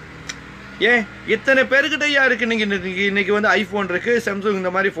 ஏன் எத்தனை பேருக்கிட்டையா இருக்குது? இன்னைக்கு வந்து ஐஃபோன் இருக்குது, சாம்சங்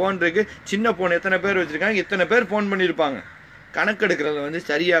இந்த மாதிரி ஃபோன் இருக்குது, சின்ன ஃபோன் எத்தனை பேர் வச்சுருக்காங்க, எத்தனை பேர் ஃபோன் பண்ணியிருப்பாங்க. கணக்கெடுக்கிறத வந்து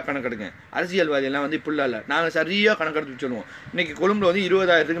சரியாக கணக்கெடுங்க. அரசியல்வாதியெல்லாம் வந்து இப்படிலாம் இல்லை, நாங்கள் சரியாக கணக்கெடுத்து சொல்லுவோம். இன்றைக்கி கொழும்புல வந்து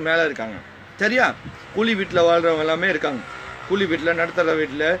 20,000க்கு மேலே இருக்காங்க. சரியா? கூலி வீட்டில் வாழ்கிறவங்க எல்லாமே இருக்காங்க. கூலி வீட்டில், நடுத்தர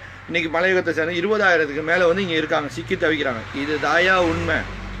வீட்டில் இன்றைக்கி மலையகத்தை சேர்ந்து 20,000க்கு மேலே வந்து இங்கே இருக்காங்க, சிக்கி தவிக்கிறாங்க. இதுதாயா உண்மை?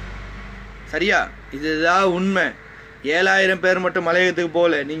 சரியா? இதுதான் உண்மை. 7000 பேர் மட்டும் மலையகத்துக்கு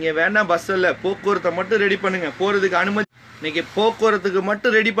போகல. நீங்கள் வேணால் பஸ்ஸில் போக்குவரத்தை மட்டும் ரெடி பண்ணுங்கள், போகிறதுக்கு அனுமதி. இன்றைக்கி போக்குவரத்துக்கு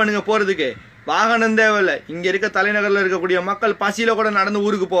மட்டும் ரெடி பண்ணுங்கள், போகிறதுக்கு வாகனம் தேவையில்லை. இங்கே இருக்க தலைநகரில் இருக்கக்கூடிய மக்கள் பசியில் கூட நடந்து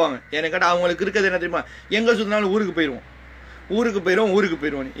ஊருக்கு போவாங்க. ஏன்னு கேட்டால் அவங்களுக்கு இருக்கிறது என்ன தெரியுமா, எங்கே சுற்றினாலும் ஊருக்கு போயிடுவோம்.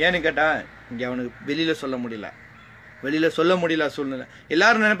 ஏன்னு கேட்டால் இங்கே அவனுக்கு வெளியில் சொல்ல முடியல சூழ்நிலை.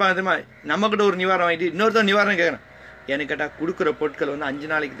 எல்லாரும் நினைப்பாங்க தெரியுமா, நம்மக்கிட்ட ஒரு நிவாரணம் வாங்கிட்டு இன்னொருத்தர் நிவாரணம் கேட்குறேன். ஏன்னு கேட்டால் கொடுக்குற பொருட்கள் வந்து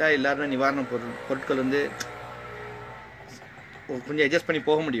 5 நாளைக்கு தான் எல்லாரும் நிவாரண பொருட்கள் வந்து கொஞ்சம் அட்ஜஸ்ட் பண்ணி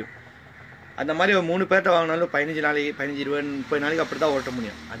போக முடியும். அந்த மாதிரி ஒரு 3 பேர்ட்ட வாங்கினாலும் 15 நாளைக்கு 15 20 30 நாளைக்கு அப்படி தான் ஓட்ட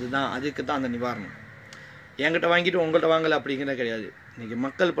முடியும். அதுக்கு தான் அந்த நிவாரணம். என்கிட்ட வாங்கிட்டு உங்கள்கிட்ட வாங்கலை அப்படிங்கிறது கிடையாது. இன்றைக்கி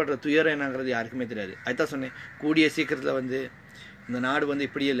மக்கள் படுற துயரம் என்னங்கிறது யாருக்குமே தெரியாது. அதுதான் சொன்னேன், கூடிய சீக்கிரத்தில் வந்து இந்த நாடு வந்து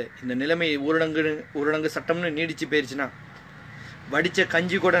இப்படி இல்லை. இந்த நிலைமை ஊரடங்கு சட்டம்னு நீடிச்சு போயிடுச்சுன்னா வடித்த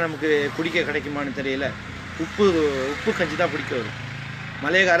கஞ்சி கூட நமக்கு குடிக்க கிடைக்குமான்னு தெரியல. உப்பு கஞ்சி தான் பிடிக்க வரும்.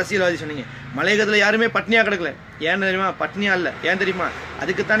 மலையக அரசியல்வாதி சொன்னீங்க, மலையகத்தில் யாருமே பட்னியாக கிடக்கல. ஏன் தெரியுமா? பட்னியா இல்லை. ஏன் தெரியுமா?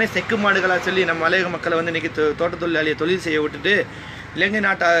 அதுக்குத்தானே செக்கு மாடுகளாக சொல்லி நம்ம மலையக மக்களை வந்து இன்றைக்கி தோட்ட தொழிலாளியை தொழில் செய்ய விட்டுட்டு இலங்கை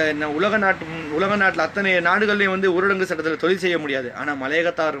உலக நாட்டில் அத்தனை நாடுகள்லையும் வந்து ஊரடங்கு சட்டத்தில் தொழில் செய்ய முடியாது. ஆனால்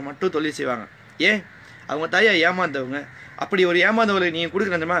மலையகத்தார் மட்டும் தொழில் செய்வாங்க. ஏன்? அவங்க தாயா ஏமாந்தவங்க. அப்படி ஒரு ஏமாந்தவங்களை நீங்கள்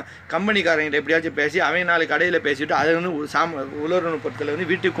கொடுக்குறதுமா கம்பெனிக்காரங்கிட்ட எப்படியாச்சும் பேசி அவன் 4 கடையில் பேசிவிட்டு அதை வந்து உலர்வு பொருட்களை வந்து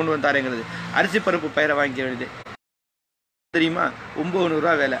வீட்டுக்கு கொண்டு வந்தாருங்கிறது. அரிசி பருப்பு பயிரை வாங்கிக்க வேண்டியது தெரியுமா? 900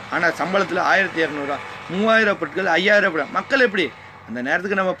 ரூபா வேலை. ஆனால் சம்பளத்தில் 1200 3000 பொருட்கள் 5000. மக்கள் எப்படி அந்த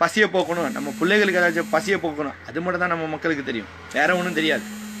நேரத்துக்கு நம்ம பசியை போக்கணும், நம்ம பிள்ளைகளுக்கு ஏதாச்சும் பசியை போக்கணும், அது மட்டும் தான் நம்ம மக்களுக்கு தெரியும். வேற ஒன்றும் தெரியாது.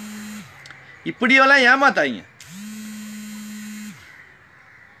 இப்படியெல்லாம் ஏமாத்தாங்க.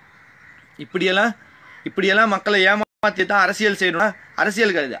 இப்படியெல்லாம் மக்களை ஏமாத்தி தான் அரசியல் செய்யணும்னா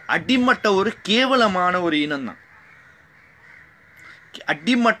அரசியல் கிடையாது. அடிமட்ட ஒரு கேவலமான ஒரு இனம் தான்.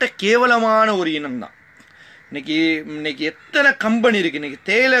 அடிமட்ட கேவலமான ஒரு இனம் தான். இன்னைக்கு எத்தனை கம்பெனி இருக்கு. இன்னைக்கு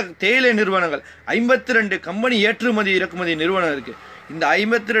தேயிலை நிறுவனங்கள் 52 கம்பெனி ஏற்றுமதி இறக்குமதி நிறுவனம் இருக்கு. இந்த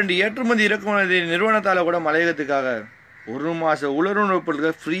 52 ஏற்றுமதி இறக்குமதி நிறுவனத்தால் கூட மலையகத்துக்காக 1 மாதம் உலர்வு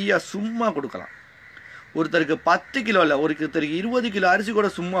பொருட்கள் ஃப்ரீயாக சும்மா கொடுக்கலாம். ஒருத்தருக்கு 10 கிலோ இல்லை, ஒருத்தருக்கு 20 கிலோ அரிசி கூட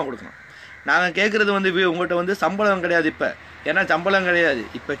சும்மா கொடுக்கலாம். நாங்கள் கேட்குறது வந்து உங்கள்கிட்ட வந்து சம்பளம் கிடையாது. இப்போ ஏன்னா சம்பளம் கிடையாது.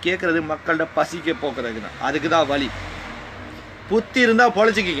 இப்போ கேட்குறது மக்கள்கிட்ட பசிக்க போக்குறதுக்கு தான். அதுக்கு தான் வழி. புத்தி இருந்தால்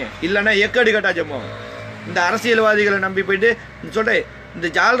பொழைச்சிக்கிங்க, இல்லைன்னா எக்கடி கட்டாச்சம் போகும். இந்த அரசியல்வாதிகளை நம்பி போயிட்டு சொல்கிறேன், இந்த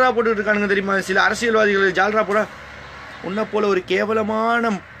ஜால்ரா போட்டுக்கிட்டு இருக்கானுங்க தெரியுமா? சில அரசியல்வாதிகள் ஜால்ரா போட உன்னை போல ஒரு கேவலமான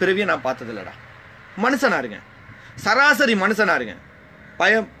பிறவியை நான் பார்த்ததில்லடா. மனுஷனா இருங்க, சராசரி மனுஷனா இருங்க.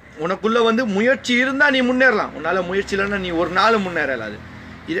 பயம் உனக்குள்ளே வந்து முயற்சி இருந்தால் நீ முன்னேறலாம். உன்னால் முயற்சி இல்லைன்னா நீ ஒரு நாள் முன்னேறலாது.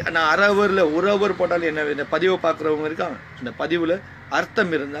 இது நான் 1 ஹவரில் 1 ஹவர் போட்டாலும் என்ன, இந்த பதிவை பார்க்குறவங்க இருக்காங்க, இந்த பதிவில்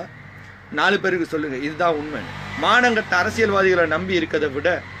அர்த்தம் இருந்தால் 4 பேருக்கு சொல்லுங்கள், இதுதான் உண்மை. மானங்கட்ட அரசியல்வாதிகளை நம்பி இருக்கிறத விட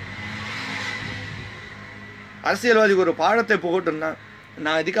அரசியல்வாதிக்கு ஒரு பாடத்தை புகட்டுன்னா,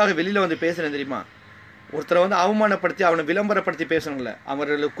 நான் இதுக்காக வெளியில் வந்து பேசுகிறேன் தெரியுமா? ஒருத்தரை வந்து அவமானப்படுத்தி அவனை விளம்பரப்படுத்தி பேசணுங்கள.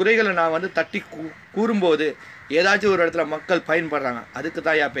 அவர்களோட குறைகளை நான் வந்து தட்டி கூறும்போது ஏதாச்சும் ஒரு இடத்துல மக்கள் பயன்படுறாங்க. அதுக்கு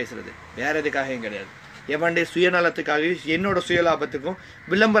தான் பேசுகிறது, வேற எதுக்காகவும் கிடையாது. எவன்டே சுயநலத்துக்காகவும் என்னோட சுயலாபத்துக்கும்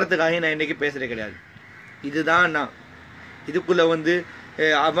விளம்பரத்துக்காகவும் நான் இன்றைக்கி பேசுகிறது கிடையாது. இதுதான் நான். இதுக்குள்ளே வந்து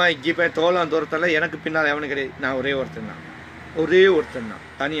அவன் இப்போ தோலாம் தூரத்தில் எனக்கு பின்னால் எவனு கிடையாது. நான் ஒரே ஒருத்தன் தான்.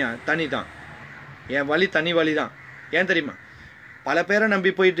 தனி தான். என் வழி தனி வழி தான். ஏன் தெரியுமா? பல பேரை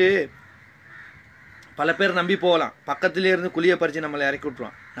நம்பி போயிட்டு பல பேர் நம்பி போகலாம். பக்கத்துலேயே இருந்து குழியை பறித்து நம்மளை இறக்கி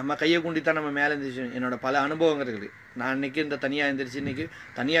விட்ருவான். நம்ம கையை குண்டி தான் நம்ம மேலே எழுந்திரிச்சு. என்னோட பல அனுபவங்கள் இருக்குது. நான் இன்றைக்கி இந்த தனியாக எழுந்திரிச்சு இன்றைக்கி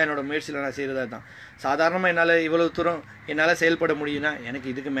தனியாக என்னோடய முயற்சியில் நான் செய்கிறதா தான். சாதாரணமாக என்னால் இவ்வளோ தூரம் என்னால் செயல்பட முடியும்னா எனக்கு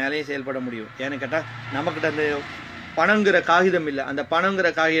இதுக்கு மேலேயும் செயல்பட முடியும். ஏன்னு கேட்டால் நமக்கிட்ட அந்த பணங்கிற காகிதம் இல்லை. அந்த பணங்கிற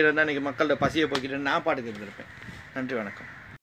காகிதம் தான் இன்றைக்கி மக்களோட பசியை போக்கிட்டு நான் பாட்டுக்கு இருந்திருப்பேன். நன்றி, வணக்கம்.